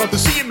better run to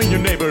see him in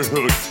your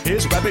neighborhood.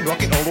 He's rapping,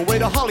 rocking all the way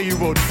to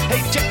Hollywood.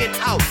 Hey, check it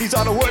out, these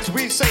are the words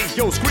we say.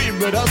 Yo, scream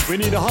with us, we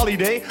need a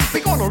holiday.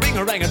 We gonna ring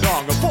a rang a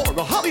dong for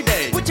a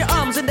holiday. Put your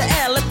arms in the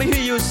air, let me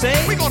hear you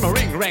say. We gonna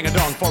ring rang a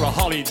dong for a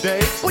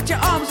holiday. Put your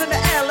arms in the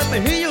air, let me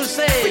hear you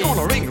say. We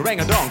gonna ring rang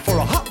a dong for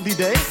a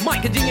holiday.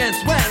 Mike and Jing and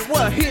Sven,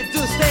 we're here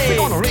to stay. We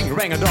gonna ring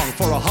rang a dong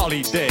for a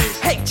holiday.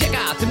 Hey, check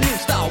out the new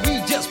style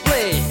we just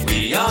played.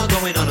 We are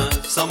going on a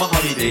summer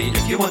holiday.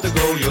 If you want to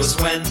go, you'll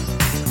swim.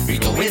 We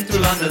go into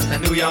London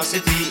and New York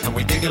City, and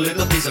we take a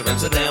little piece of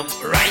Amsterdam,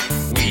 right?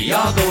 We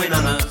are going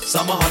on a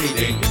summer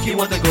holiday. If you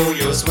want to go,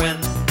 you'll swim.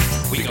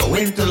 We go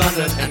into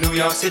London and New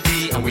York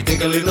City, and we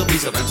take a little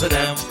piece of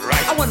Amsterdam,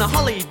 right? I want a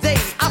holiday,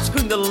 I've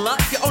screamed a lot.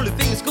 The only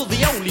thing is cool,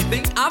 the only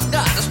thing I've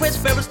got. That's where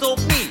Sparrows told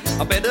me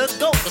I better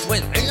go. Cause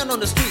when hanging on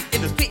the street,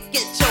 in the street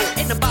get show.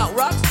 Ain't about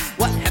rocks,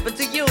 what happened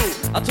to you?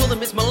 I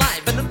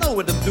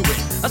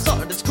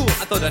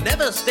I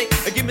never stay.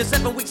 Give me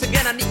 7 weeks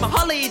again, I need my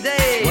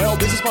holiday. Well,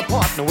 this is my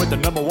partner with the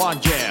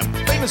 #1 jam.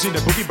 Famous in the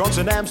boogie Bronx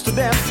and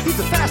Amsterdam. He's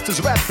the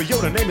fastest rapper, yo,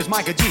 the name is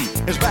Micah G.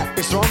 His rap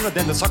is stronger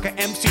than the soccer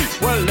MC.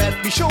 Well,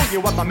 let me show you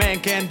what my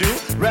man can do.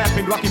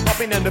 Rapping, rocking,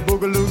 popping, and the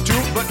boogaloo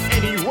too. But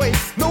anyway,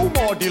 no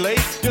more delay.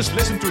 Just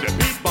listen to the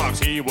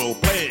beatbox he will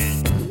play.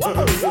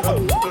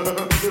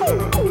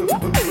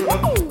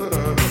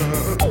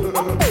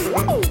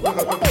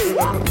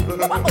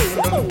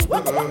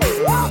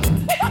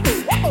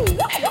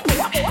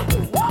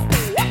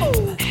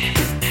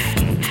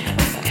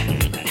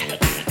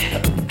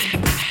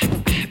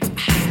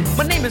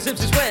 My name is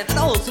MC Sven and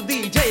also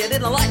DJ. I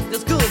didn't like the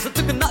school, so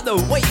took another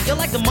way. You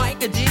like the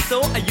Micah G,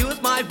 so I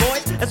use my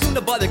voice. As soon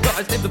as the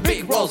guys named the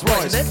big Rolls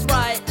Royce. That's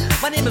right,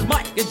 my name is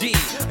Micah G.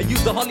 I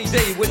use the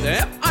holiday with the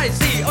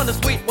F-I-C. On the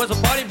street was a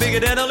party bigger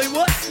than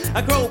Hollywood.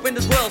 I grew up in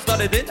this world,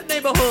 started in the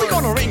neighborhood. We're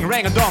gonna ring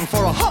rang a dong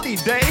for a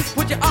holiday.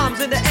 Put your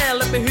arms in the air,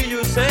 let me hear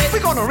you say.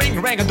 We're gonna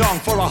ring rang a dong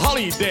for a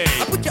holiday.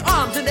 I put your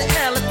arms in the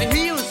air, let me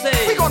hear you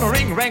say. We're gonna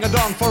ring rang a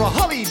dong for a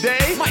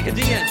holiday. Micah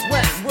G and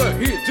Sven, we're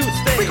here to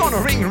stay. We're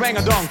gonna ring rang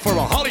a dong for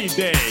a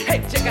holiday.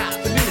 Hey, check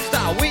out the new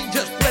style we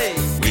just played.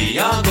 We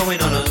are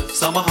going on a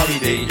summer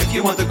holiday. If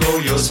you want to go,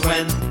 you'll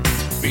swim.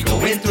 We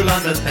go into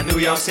London and New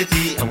York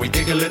City, and we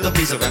take a little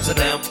piece of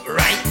Amsterdam,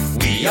 right?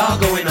 We are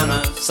going on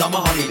a summer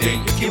holiday.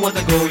 If you want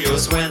to go, you'll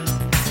swim.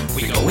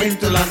 We go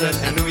into London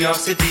and New York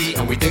City,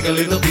 and we take a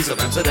little piece of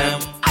Amsterdam.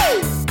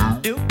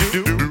 Do, do,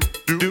 do,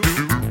 do,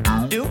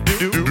 do, do,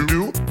 do,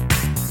 do.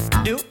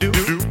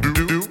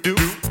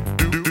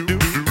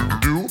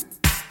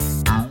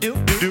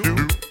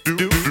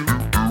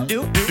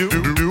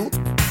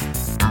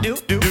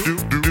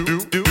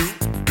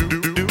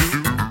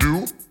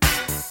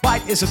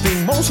 Is a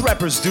thing most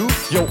rappers do.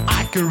 Yo,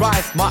 I can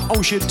write my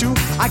own shit too.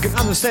 I can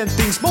understand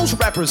things most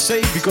rappers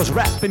say, because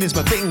rapping is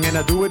my thing and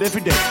I do it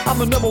every day. I'm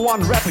the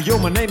 #1 rapper, yo,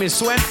 my name is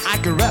Sven. I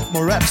can rap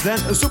more raps than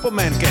a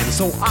Superman can.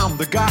 So I'm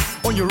the guy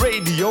on your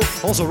radio,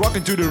 also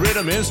rocking to the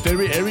rhythm in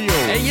stereo.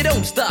 And you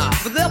don't stop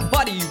with that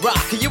body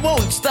rock. You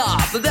won't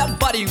stop with that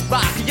body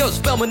rock. Yo,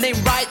 spell my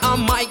name right,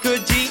 I'm Micah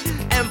G.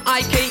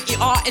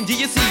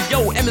 M-I-K-E-R-N-G-U-C.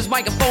 Yo, M is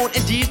microphone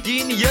and G is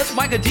genius.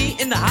 Micah G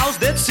in the house,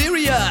 that's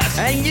serious.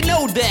 And you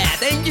know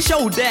that, and you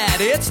show that.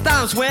 It's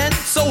time, Sven,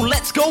 so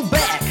let's go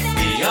back.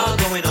 We are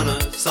going on a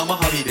summer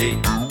holiday.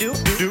 Do,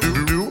 do,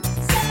 do, do.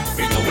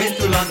 We go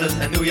into London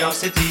and New York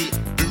City.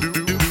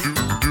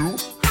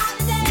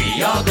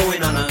 We are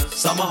going on a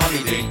summer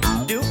holiday.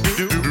 Do,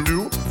 do, do,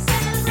 do.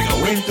 We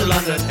go into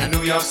London and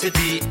New York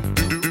City.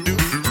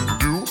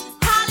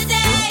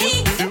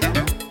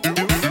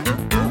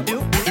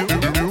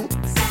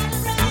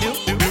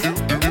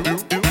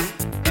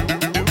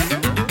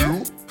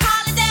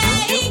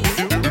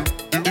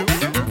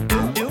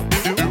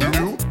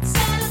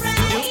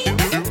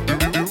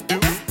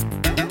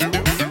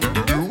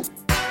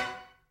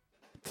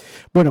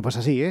 Bueno, pues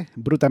así,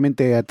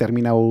 brutamente ha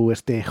terminado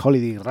este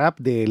Holiday Rap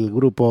del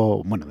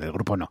grupo,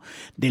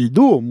 del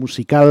dúo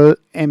musical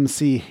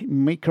MC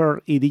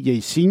Maker y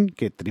DJ Sin,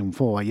 que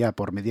triunfó allá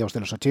por mediados de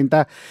los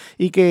 80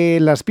 y que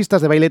las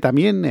pistas de baile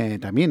también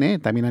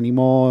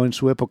animó en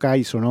su época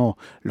y sonó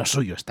lo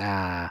suyo,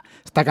 esta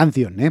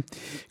canción.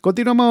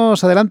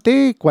 Continuamos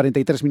adelante,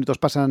 43 minutos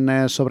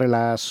pasan sobre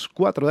las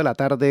 4 de la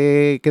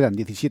tarde, quedan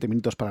 17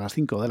 minutos para las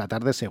 5 de la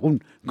tarde,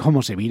 según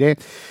cómo se mire,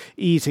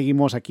 y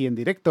seguimos aquí en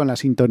directo en la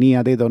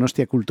sintonía de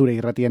Donostia Cultura y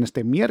Ratia en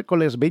este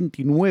miércoles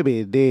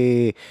 29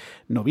 de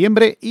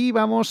noviembre y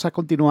vamos a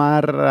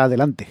continuar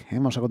adelante.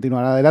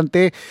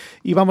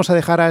 Y vamos a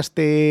dejar a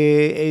estos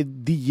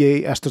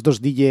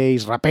dos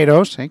DJs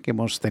raperos que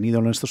hemos tenido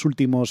en estos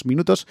últimos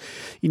minutos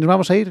y nos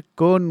vamos a ir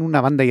con una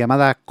banda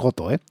llamada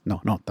Koto.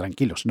 No,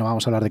 tranquilos, no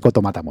vamos a hablar de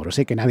Koto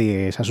Matamoros, que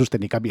nadie se asuste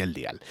ni cambie el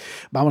dial.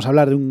 Vamos a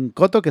hablar de un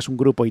Koto, que es un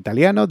grupo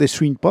italiano de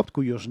swing pop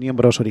cuyos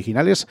miembros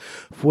originales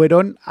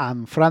fueron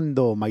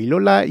Anfrando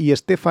Mailola y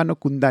Stefano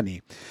Cundani,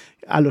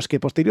 a los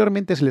que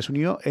posteriormente se les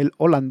unió el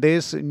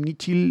holandés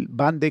Michiel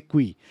van de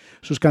Cui.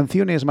 Sus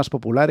canciones más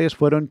populares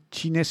fueron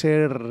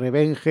Chinese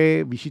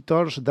Revenge,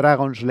 Visitors,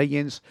 Dragons,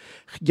 Legends,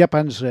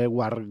 Japan's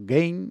War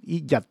Game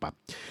y Yatpa,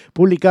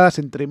 publicadas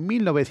entre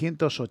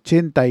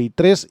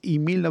 1983 y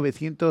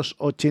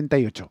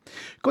 1988.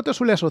 Koto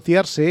suele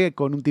asociarse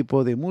con un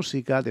tipo de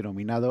música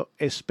denominado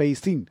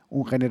Space Thing,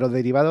 un género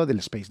derivado del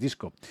Space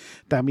Disco.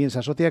 También se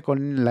asocia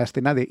con la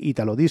escena de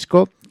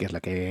Italo-Disco, que es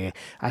la que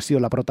ha sido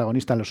la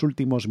protagonista en los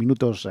últimos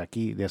minutos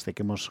aquí desde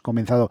que hemos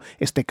comenzado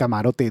este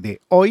camarote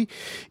de hoy,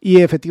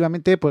 y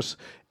efectivamente pues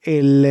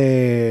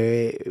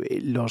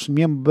los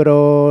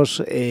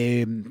miembros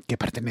que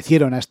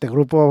pertenecieron a este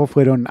grupo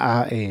fueron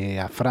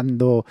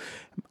Anfrando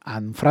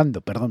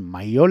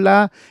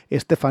Maiola,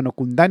 Stefano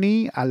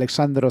Cundani,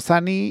 Alessandro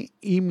Zani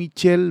y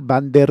Michiel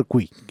van der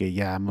Cui, que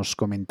ya hemos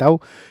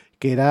comentado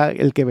que era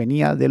el que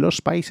venía de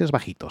los Países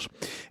Bajitos.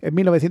 En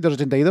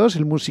 1982,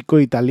 el músico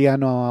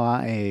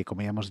italiano,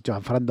 como ya hemos dicho,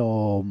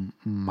 Anfrando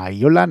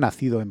Maiola,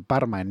 nacido en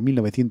Parma en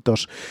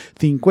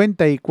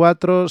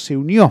 1954, se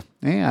unió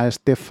a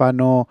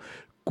Stefano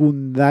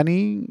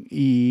Kundani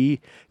y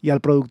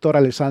al productor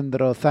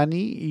Alessandro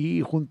Zani,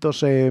 y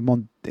juntos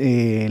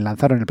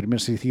lanzaron el primer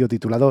sencillo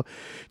titulado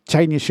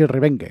Chinese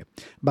Revenge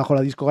bajo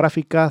la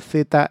discográfica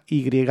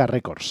ZY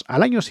Records.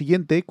 Al año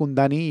siguiente,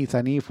 Kundani y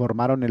Zani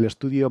formaron el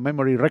estudio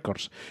Memory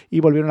Records y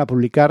volvieron a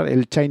publicar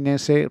el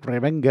Chinese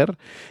Revenger.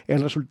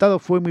 El resultado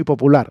fue muy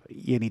popular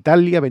y en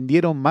Italia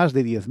vendieron más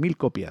de 10.000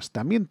 copias.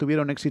 También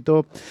tuvieron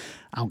éxito,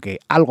 aunque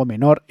algo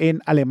menor,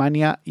 en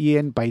Alemania y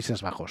en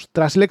Países Bajos.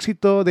 Tras el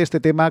éxito de este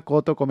tema,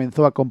 Koto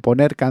comenzó a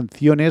componer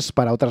canciones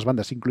para otras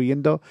bandas,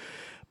 incluyendo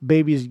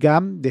Baby's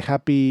Gum de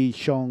Happy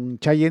Sean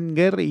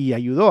Challenger, y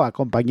ayudó a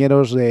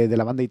compañeros de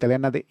la banda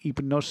italiana de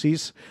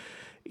Hypnosis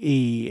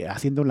y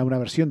haciendo una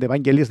versión de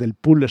Vangelis del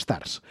Pool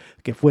Stars,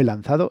 que fue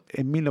lanzado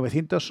en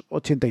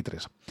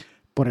 1983,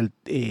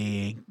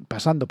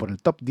 pasando por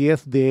el top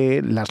 10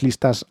 de las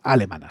listas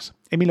alemanas.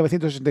 En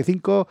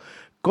 1985,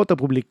 Koto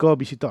publicó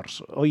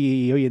Visitors.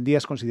 Hoy en día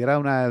es considerada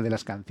una de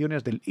las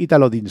canciones del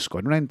Italo-Disco.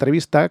 En una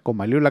entrevista con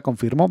Maliola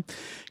confirmó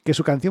que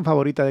su canción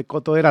favorita de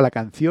Koto era la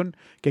canción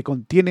que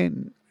contiene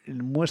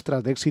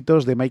muestras de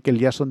éxitos de Michael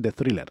Jackson de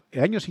Thriller.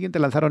 El año siguiente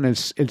lanzaron el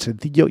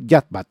sencillo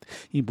Jazbat,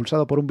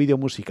 impulsado por un vídeo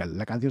musical.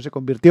 La canción se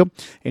convirtió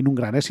en un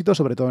gran éxito,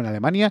 sobre todo en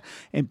Alemania,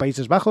 en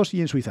Países Bajos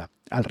y en Suiza.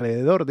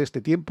 Alrededor de este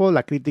tiempo,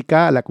 la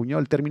crítica le acuñó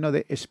el término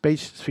de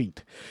Space Synth,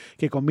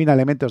 que combina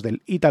elementos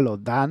del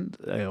Italo-Disco,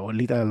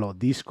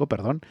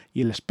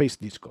 y el Space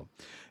Disco.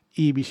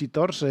 Y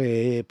Visitors,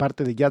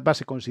 parte de Jazba,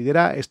 se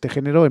considera este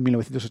género. En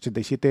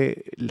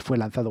 1987 fue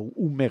lanzado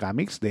un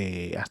megamix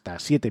de hasta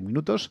 7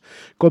 minutos,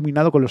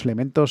 combinado con los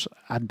elementos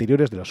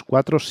anteriores de los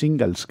 4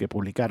 singles que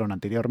publicaron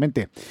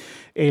anteriormente.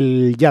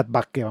 El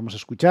Jazba que vamos a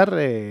escuchar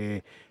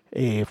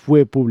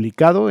fue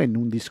publicado en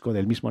un disco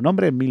del mismo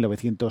nombre en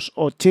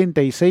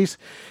 1986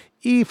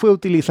 y fue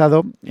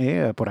utilizado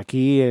por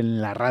aquí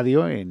en la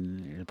radio,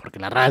 porque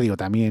la radio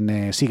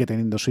también sigue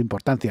teniendo su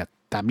importancia.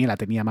 También la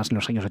tenía más en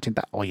los años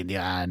 80, hoy en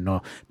día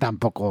no,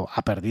 tampoco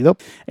ha perdido.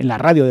 En la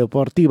radio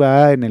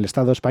deportiva, en el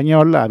Estado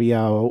español,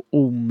 había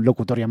un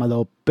locutor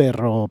llamado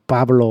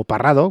Pablo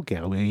Parrado,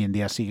 que hoy en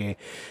día sigue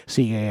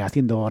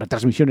haciendo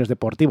retransmisiones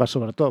deportivas,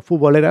 sobre todo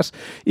futboleras,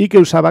 y que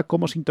usaba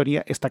como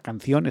sintonía esta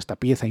canción, esta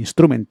pieza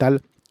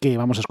instrumental que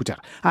vamos a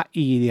escuchar.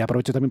 Y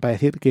aprovecho también para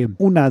decir que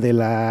una de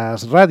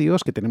las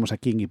radios que tenemos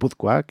aquí en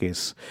Guipúzcoa, que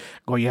es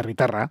Goyer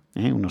Ritarra,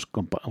 unos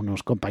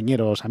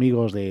compañeros,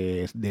 amigos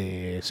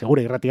de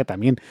Segura y Ratia,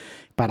 también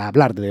para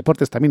hablar de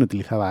deportes, también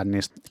utilizaban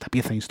esta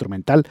pieza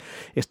instrumental,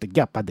 este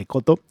Jazba de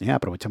Koto.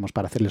 Aprovechamos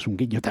para hacerles un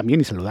guiño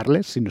también y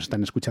saludarles si nos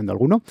están escuchando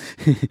alguno.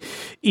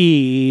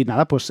 Y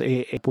nada, pues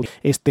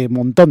este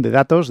montón de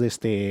datos de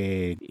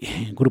este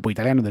grupo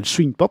italiano del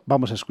swing pop,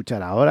 vamos a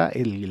escuchar ahora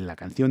la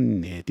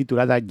canción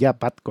titulada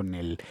Jazba con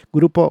el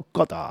grupo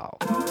Koto.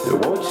 The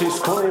voice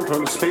is calling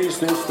from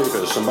space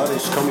newspaper.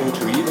 Somebody's coming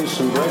to eat us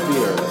and break the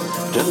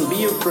earth. Don't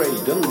be afraid,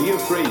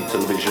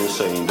 television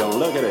saying, don't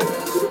look at it.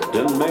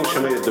 Don't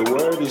mention it, the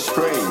word is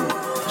praying.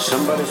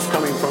 Somebody's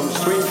coming from the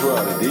strange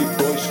world, a deep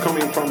voice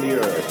coming from the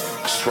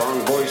earth, strong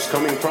voice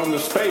coming from the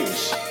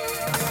space.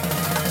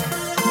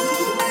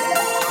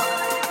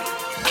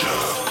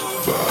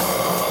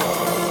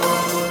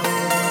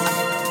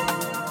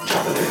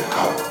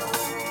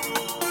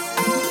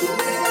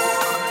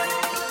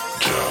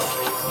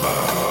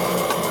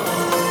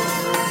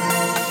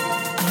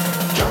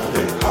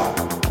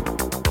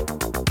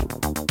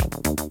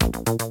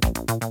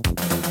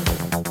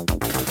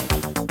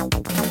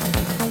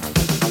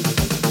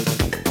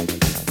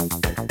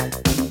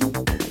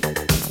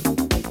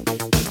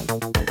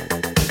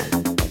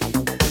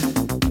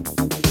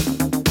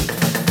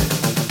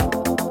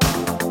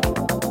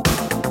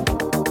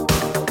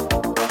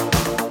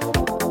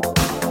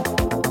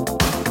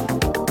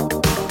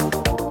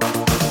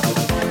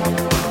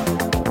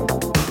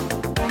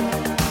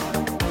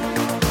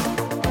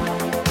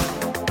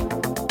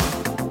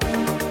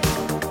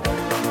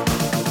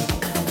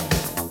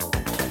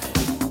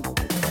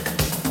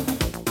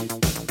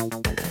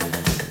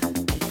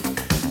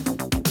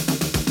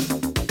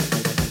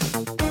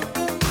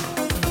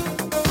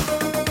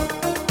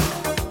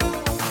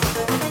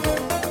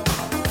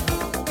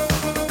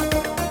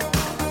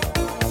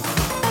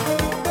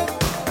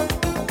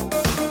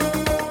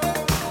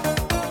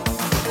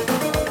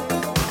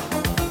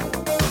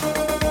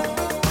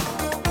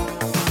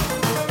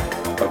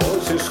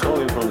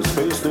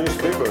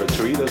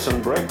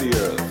 And break the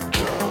earth.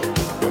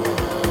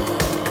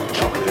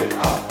 Chocolate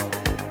hot.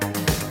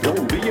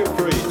 Don't be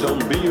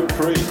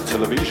afraid.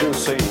 Television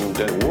saying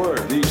that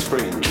word is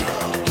spring.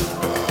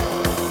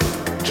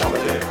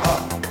 Chocolate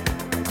hot.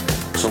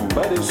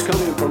 Somebody's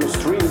coming from a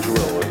strange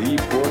world. A deep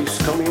voice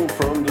coming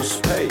from the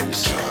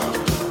space.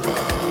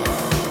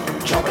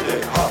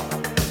 Chocolate hot.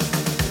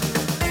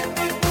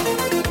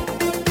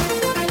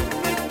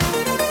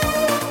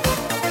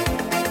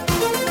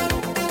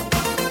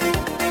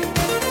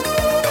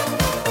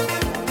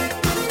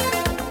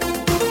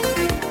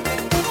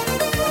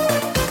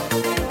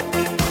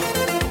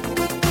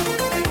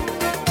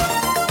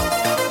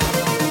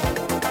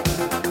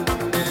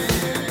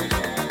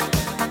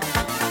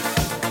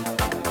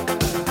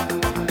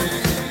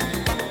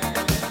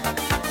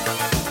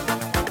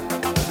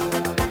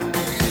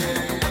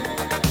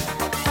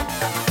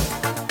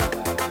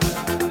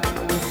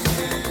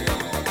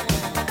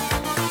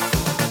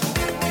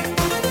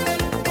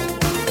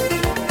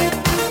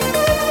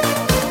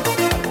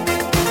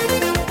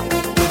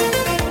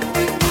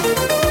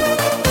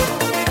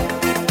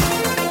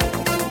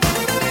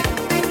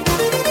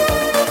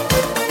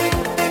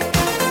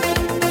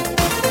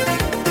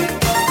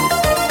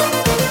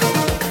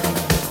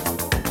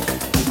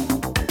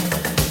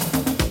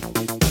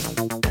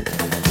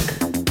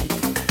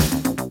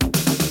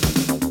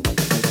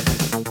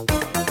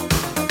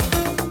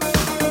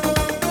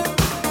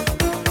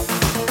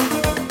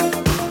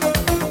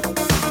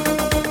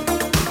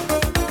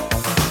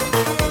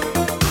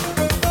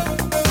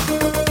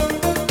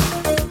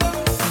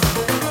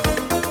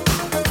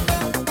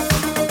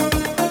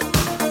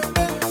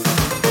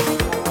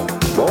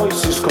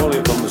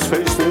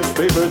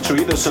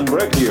 earth and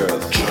break the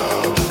earth.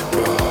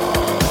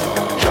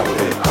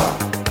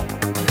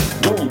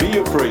 Don't be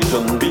afraid,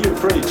 don't be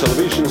afraid.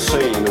 Television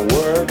saying the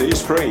word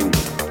is praying.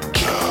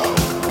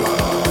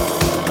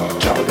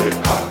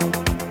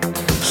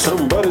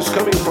 Somebody's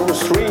coming from a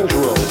strange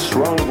world.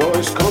 Strong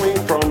voice coming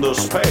from the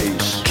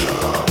space.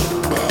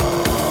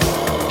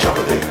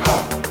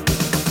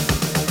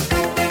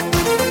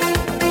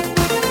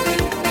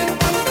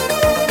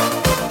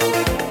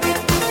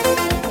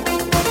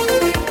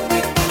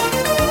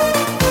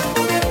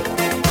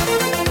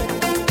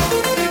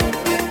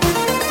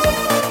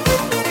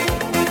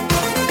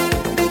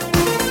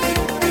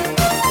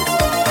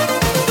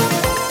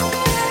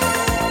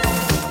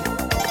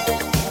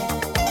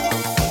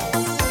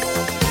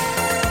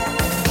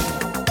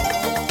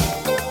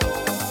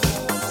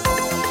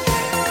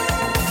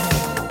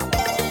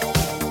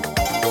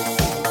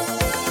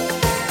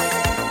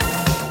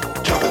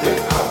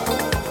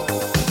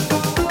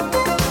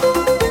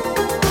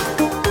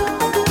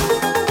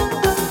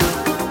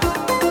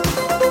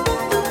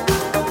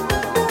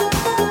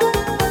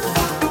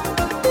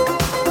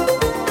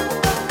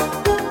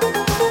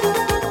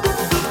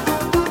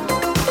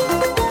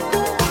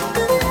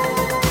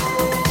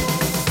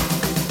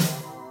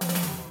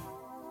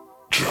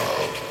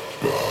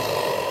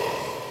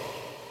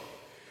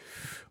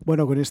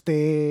 Bueno, con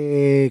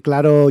este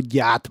claro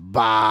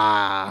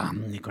Yatba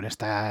y con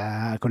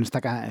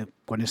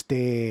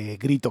este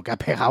grito que ha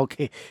pegado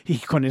y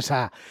con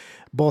esa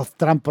voz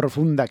tan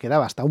profunda que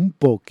daba hasta un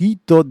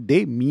poquito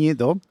de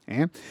miedo,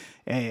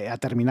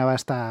 terminaba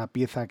esta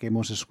pieza que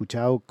hemos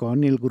escuchado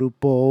con el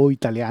grupo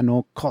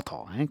italiano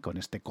Coto, con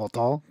este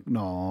Coto,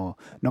 no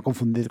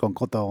confundir con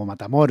Coto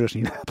Matamoros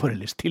ni nada por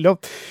el estilo,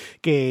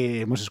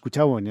 que hemos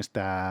escuchado en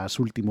estos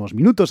últimos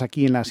minutos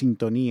aquí en la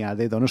sintonía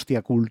de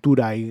Donostia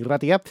Cultura y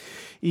Ratia,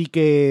 y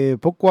que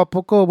poco a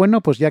poco, bueno,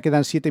 pues ya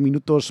quedan 7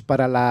 minutos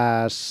para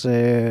las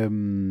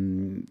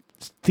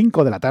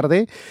 5 de la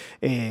tarde.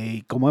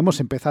 Como hemos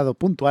empezado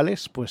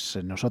puntuales, pues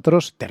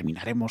nosotros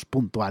terminaremos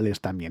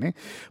puntuales también,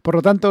 Por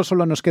lo tanto,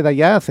 solo nos queda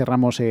ya,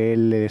 cerramos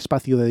el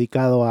espacio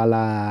dedicado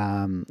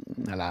al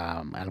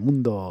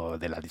mundo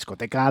de la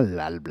discoteca, a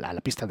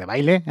la pista de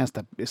baile,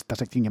 hasta esta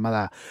sección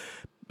llamada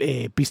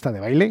pista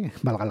de baile,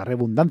 valga la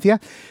redundancia,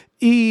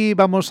 y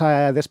vamos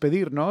a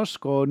despedirnos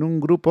con un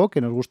grupo que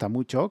nos gusta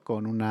mucho,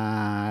 con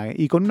una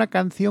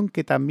canción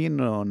que también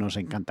nos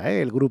encanta,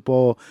 El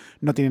grupo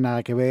no tiene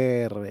nada que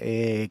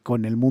ver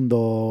con el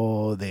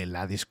mundo de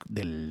la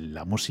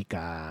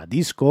música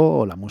disco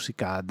o la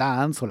música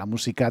dance o la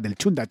música del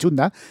chunda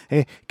chunda,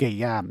 que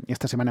ya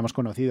esta semana hemos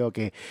conocido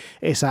que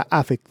esa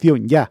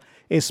afección ya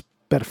es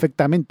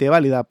perfectamente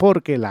válida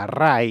porque la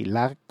RAI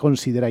la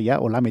considera ya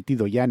o la ha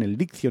metido ya en el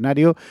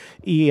diccionario,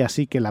 y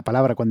así que la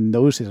palabra,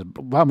 cuando uses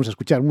vamos a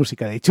escuchar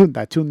música de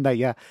chunda chunda,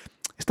 ya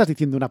estás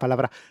diciendo una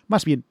palabra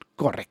más bien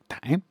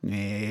correcta,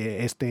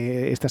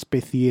 esta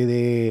especie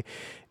de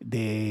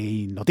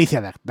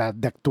noticia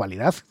de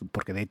actualidad,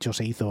 porque de hecho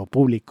se hizo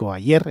público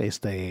ayer,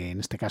 en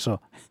este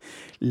caso,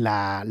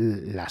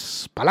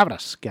 las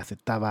palabras que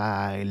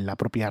aceptaba en la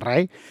propia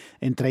RAE,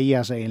 entre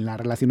ellas en la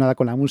relacionada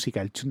con la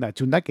música, el chunda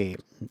chunda, que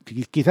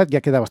quizás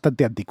ya queda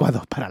bastante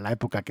anticuado para la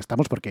época que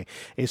estamos, porque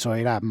eso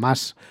era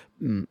más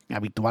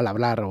habitual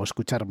hablar o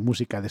escuchar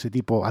música de ese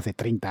tipo hace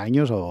 30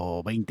 años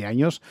o 20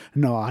 años,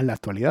 no en la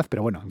actualidad,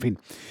 pero bueno, en fin.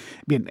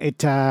 Bien,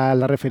 hecha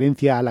la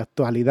referencia a la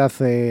actualidad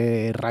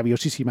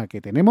rabiosísima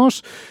que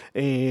tenemos,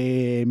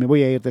 me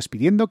voy a ir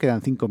despidiendo,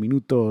 quedan 5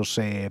 minutos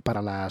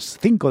para las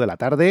 5 de la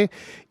tarde,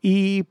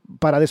 y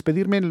para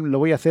despedirme lo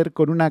voy a hacer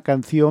con una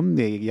canción,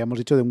 ya hemos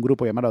dicho, de un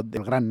grupo llamado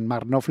del gran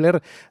Mark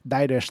Knopfler,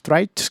 Dire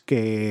Straits,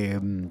 que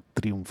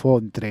triunfó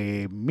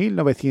entre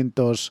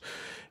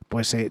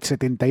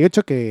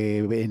 1978,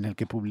 en el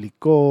que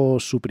publicó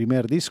su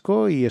primer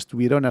disco, y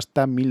estuvieron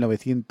hasta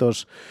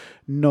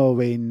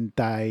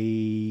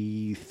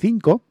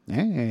 1995,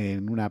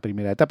 en una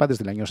primera etapa,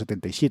 desde el año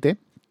 77,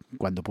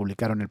 cuando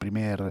publicaron el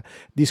primer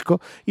disco,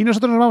 y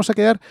nosotros nos vamos a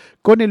quedar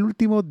con el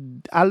último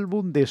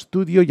álbum de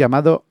estudio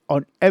llamado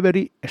On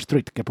Every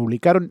Street, que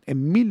publicaron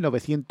en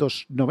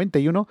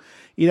 1991,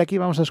 y de aquí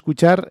vamos a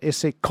escuchar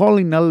ese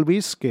Calling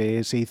Elvis,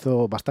 que se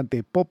hizo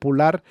bastante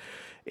popular,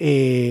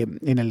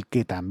 en el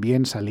que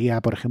también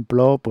salía, por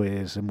ejemplo,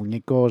 pues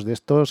muñecos de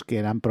estos que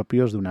eran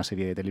propios de una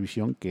serie de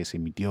televisión que se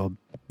emitió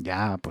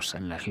ya pues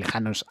en los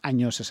lejanos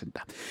años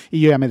 60.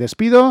 Y yo ya me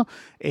despido.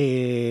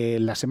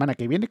 La semana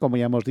que viene, como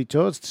ya hemos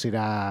dicho,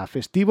 será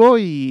festivo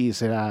y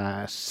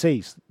será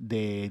 6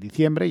 de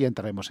diciembre. Ya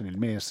entraremos en el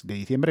mes de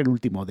diciembre, el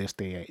último de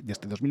este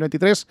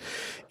 2023,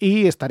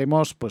 y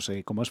estaremos, pues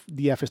como es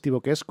día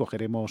festivo que es,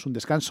 cogeremos un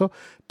descanso,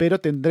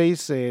 pero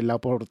tendréis la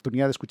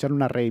oportunidad de escuchar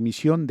una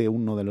reemisión de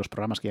uno de los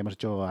programas programas que ya hemos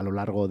hecho a lo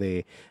largo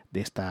de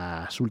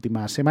estas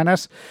últimas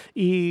semanas,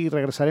 y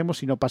regresaremos,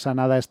 si no pasa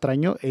nada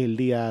extraño, el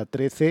día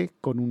 13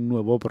 con un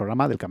nuevo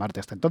programa del Camarote.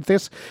 Hasta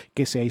entonces,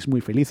 que seáis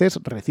muy felices.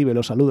 Recibe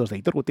los saludos de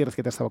Hitor Gutiérrez,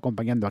 que te ha estado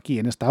acompañando aquí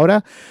en esta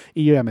hora,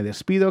 y yo ya me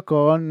despido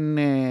con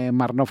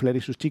Marnofler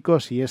y sus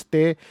chicos y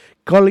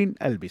Colin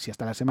Elvis. Y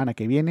hasta la semana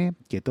que viene,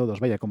 que todos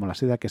vaya como la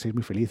seda, que seáis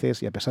muy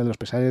felices y a pesar de los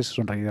pesares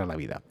sonreír a la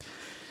vida.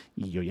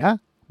 Y yo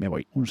ya me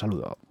voy. Un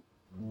saludo.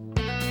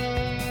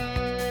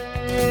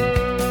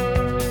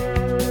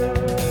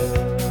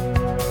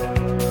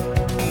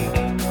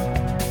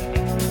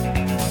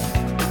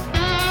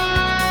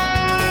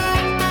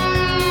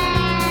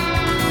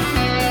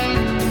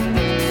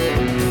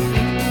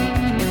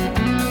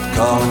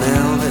 Calling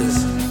Elvis,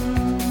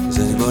 is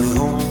anybody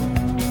home?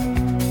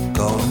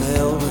 Calling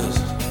Elvis,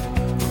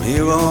 I'm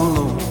here all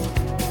alone.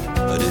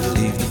 I didn't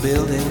leave the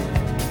building,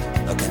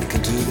 I can't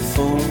get to the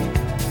phone.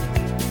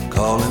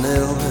 Calling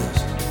Elvis,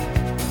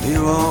 I'm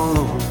here all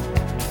alone.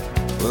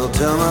 Well,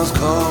 tell him I was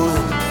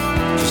calling,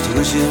 just to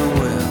wish him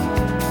well.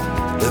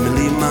 Let me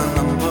leave my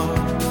number,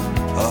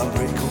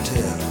 Heartbreak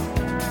Hotel.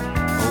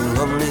 Oh,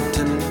 lovely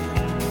tender,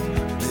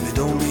 baby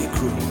don't be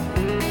cruel.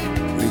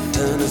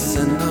 Return to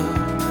sender,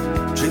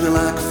 treat me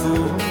like a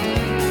fool.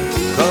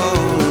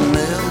 Calling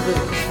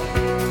Elvis,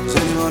 is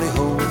anybody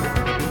home?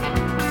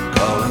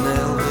 Calling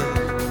Elvis,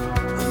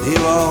 I'm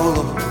here all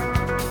alone.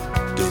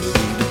 Did you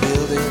leave the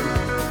building?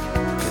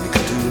 Can you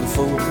come to the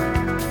phone?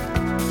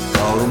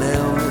 Calling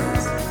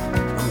Elvis,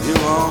 I'm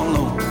here all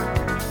alone.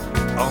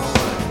 All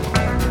right.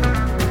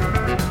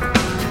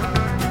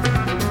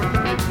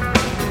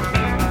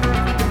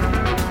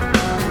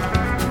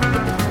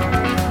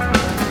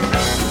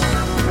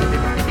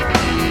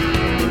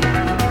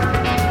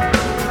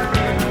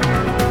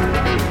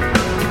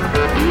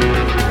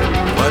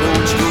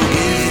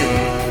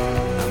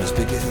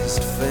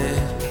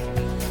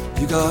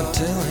 You gotta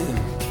tell him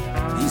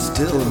he's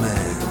still a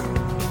man.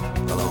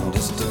 A long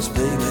distance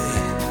baby,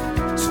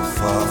 so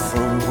far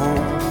from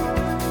home.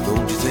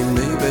 Don't you think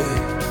maybe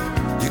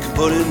you can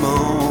put him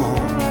on?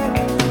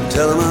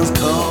 Tell him I was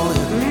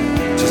calling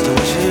just to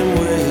wish him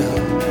well.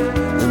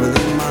 Let me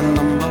leave my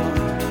number,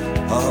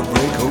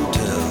 Heartbreak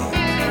Hotel.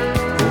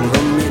 Oh,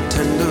 love me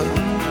tender,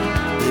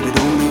 baby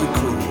don't be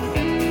cruel.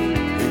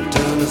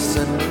 Return to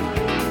sender,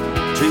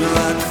 treat me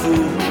like a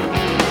fool.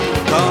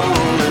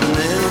 Calling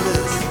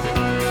Elvis,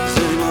 is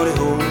anybody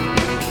home?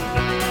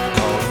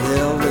 Calling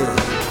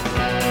Elvis,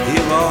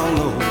 here all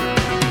alone.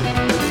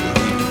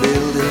 Leave the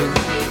building,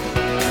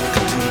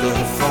 come to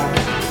the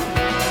phone.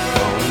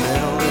 Calling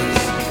Elvis,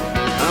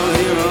 I'm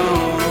here all alone.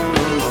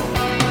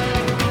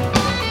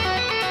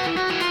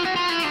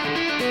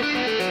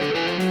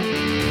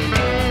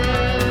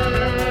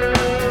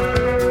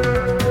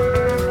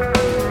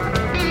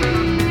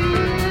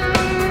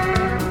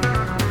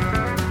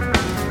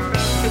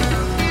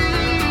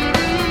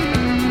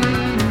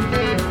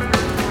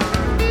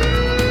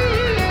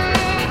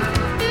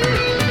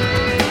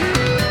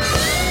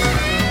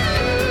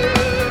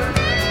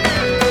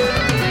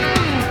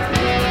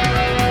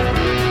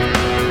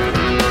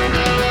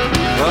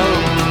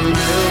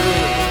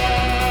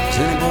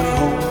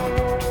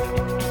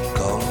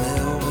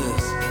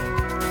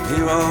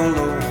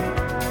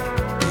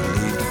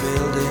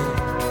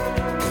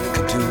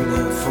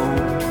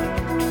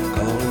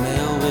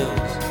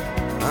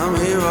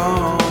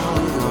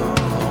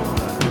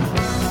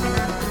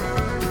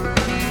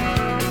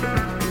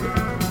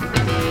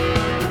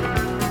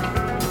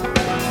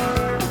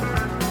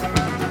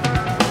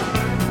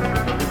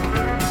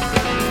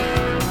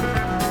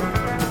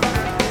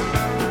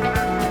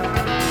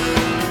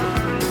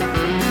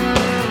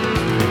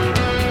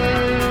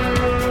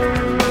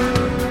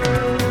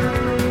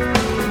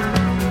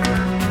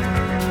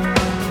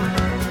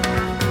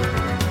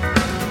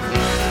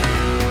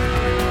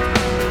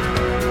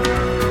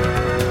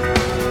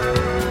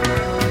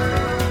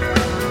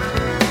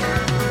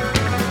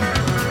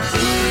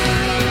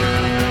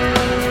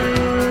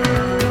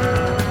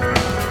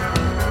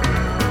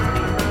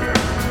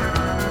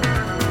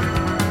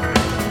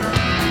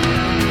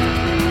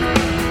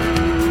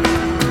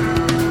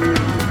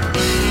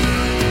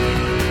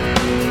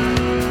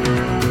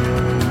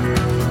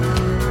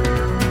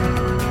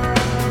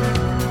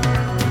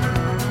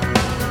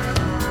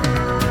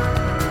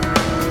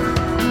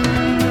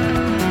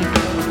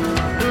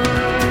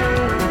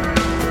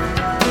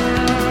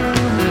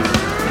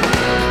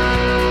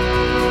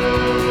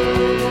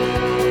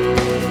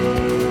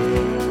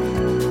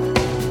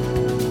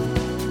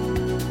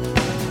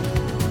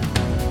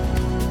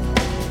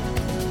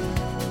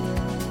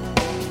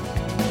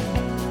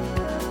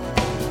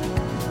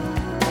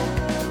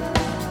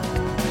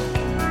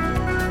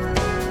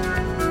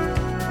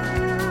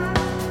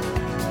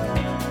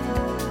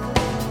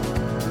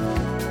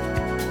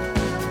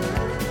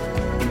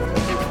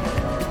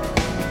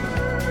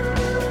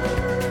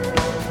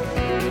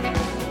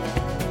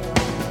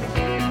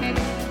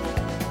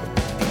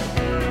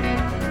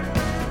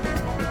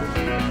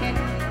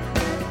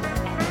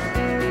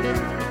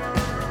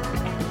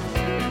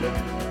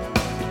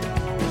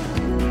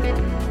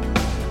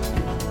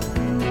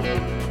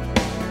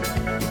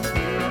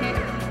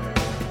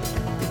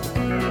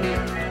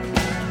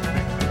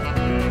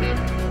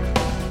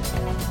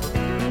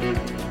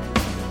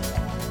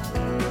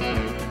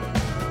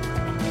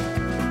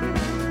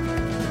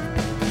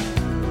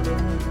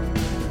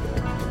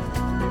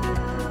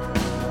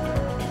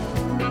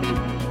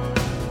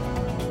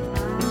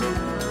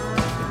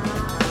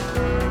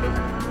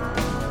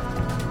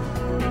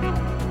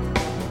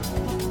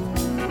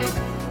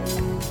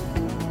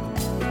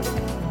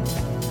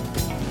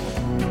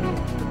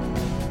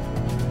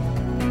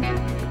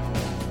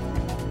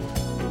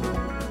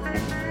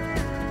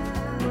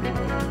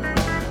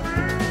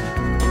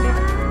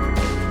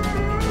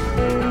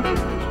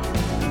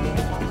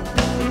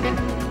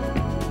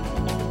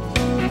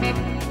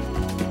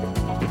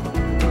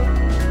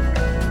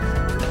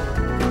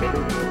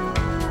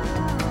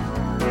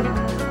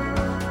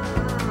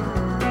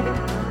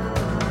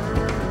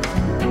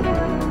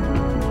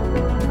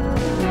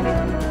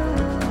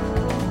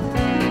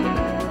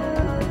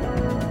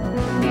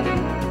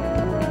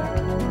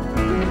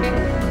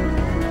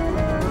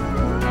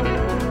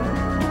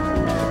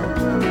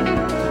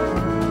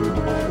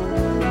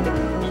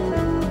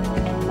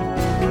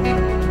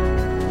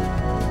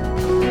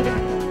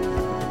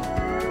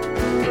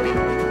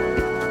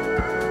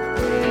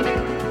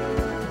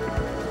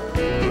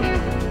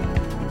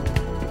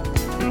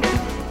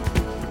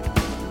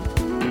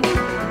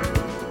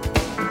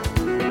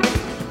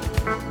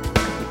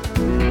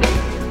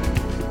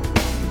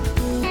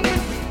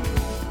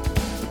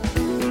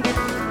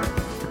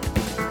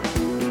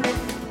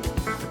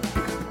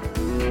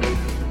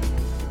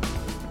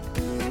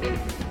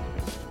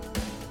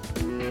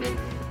 Thank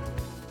you.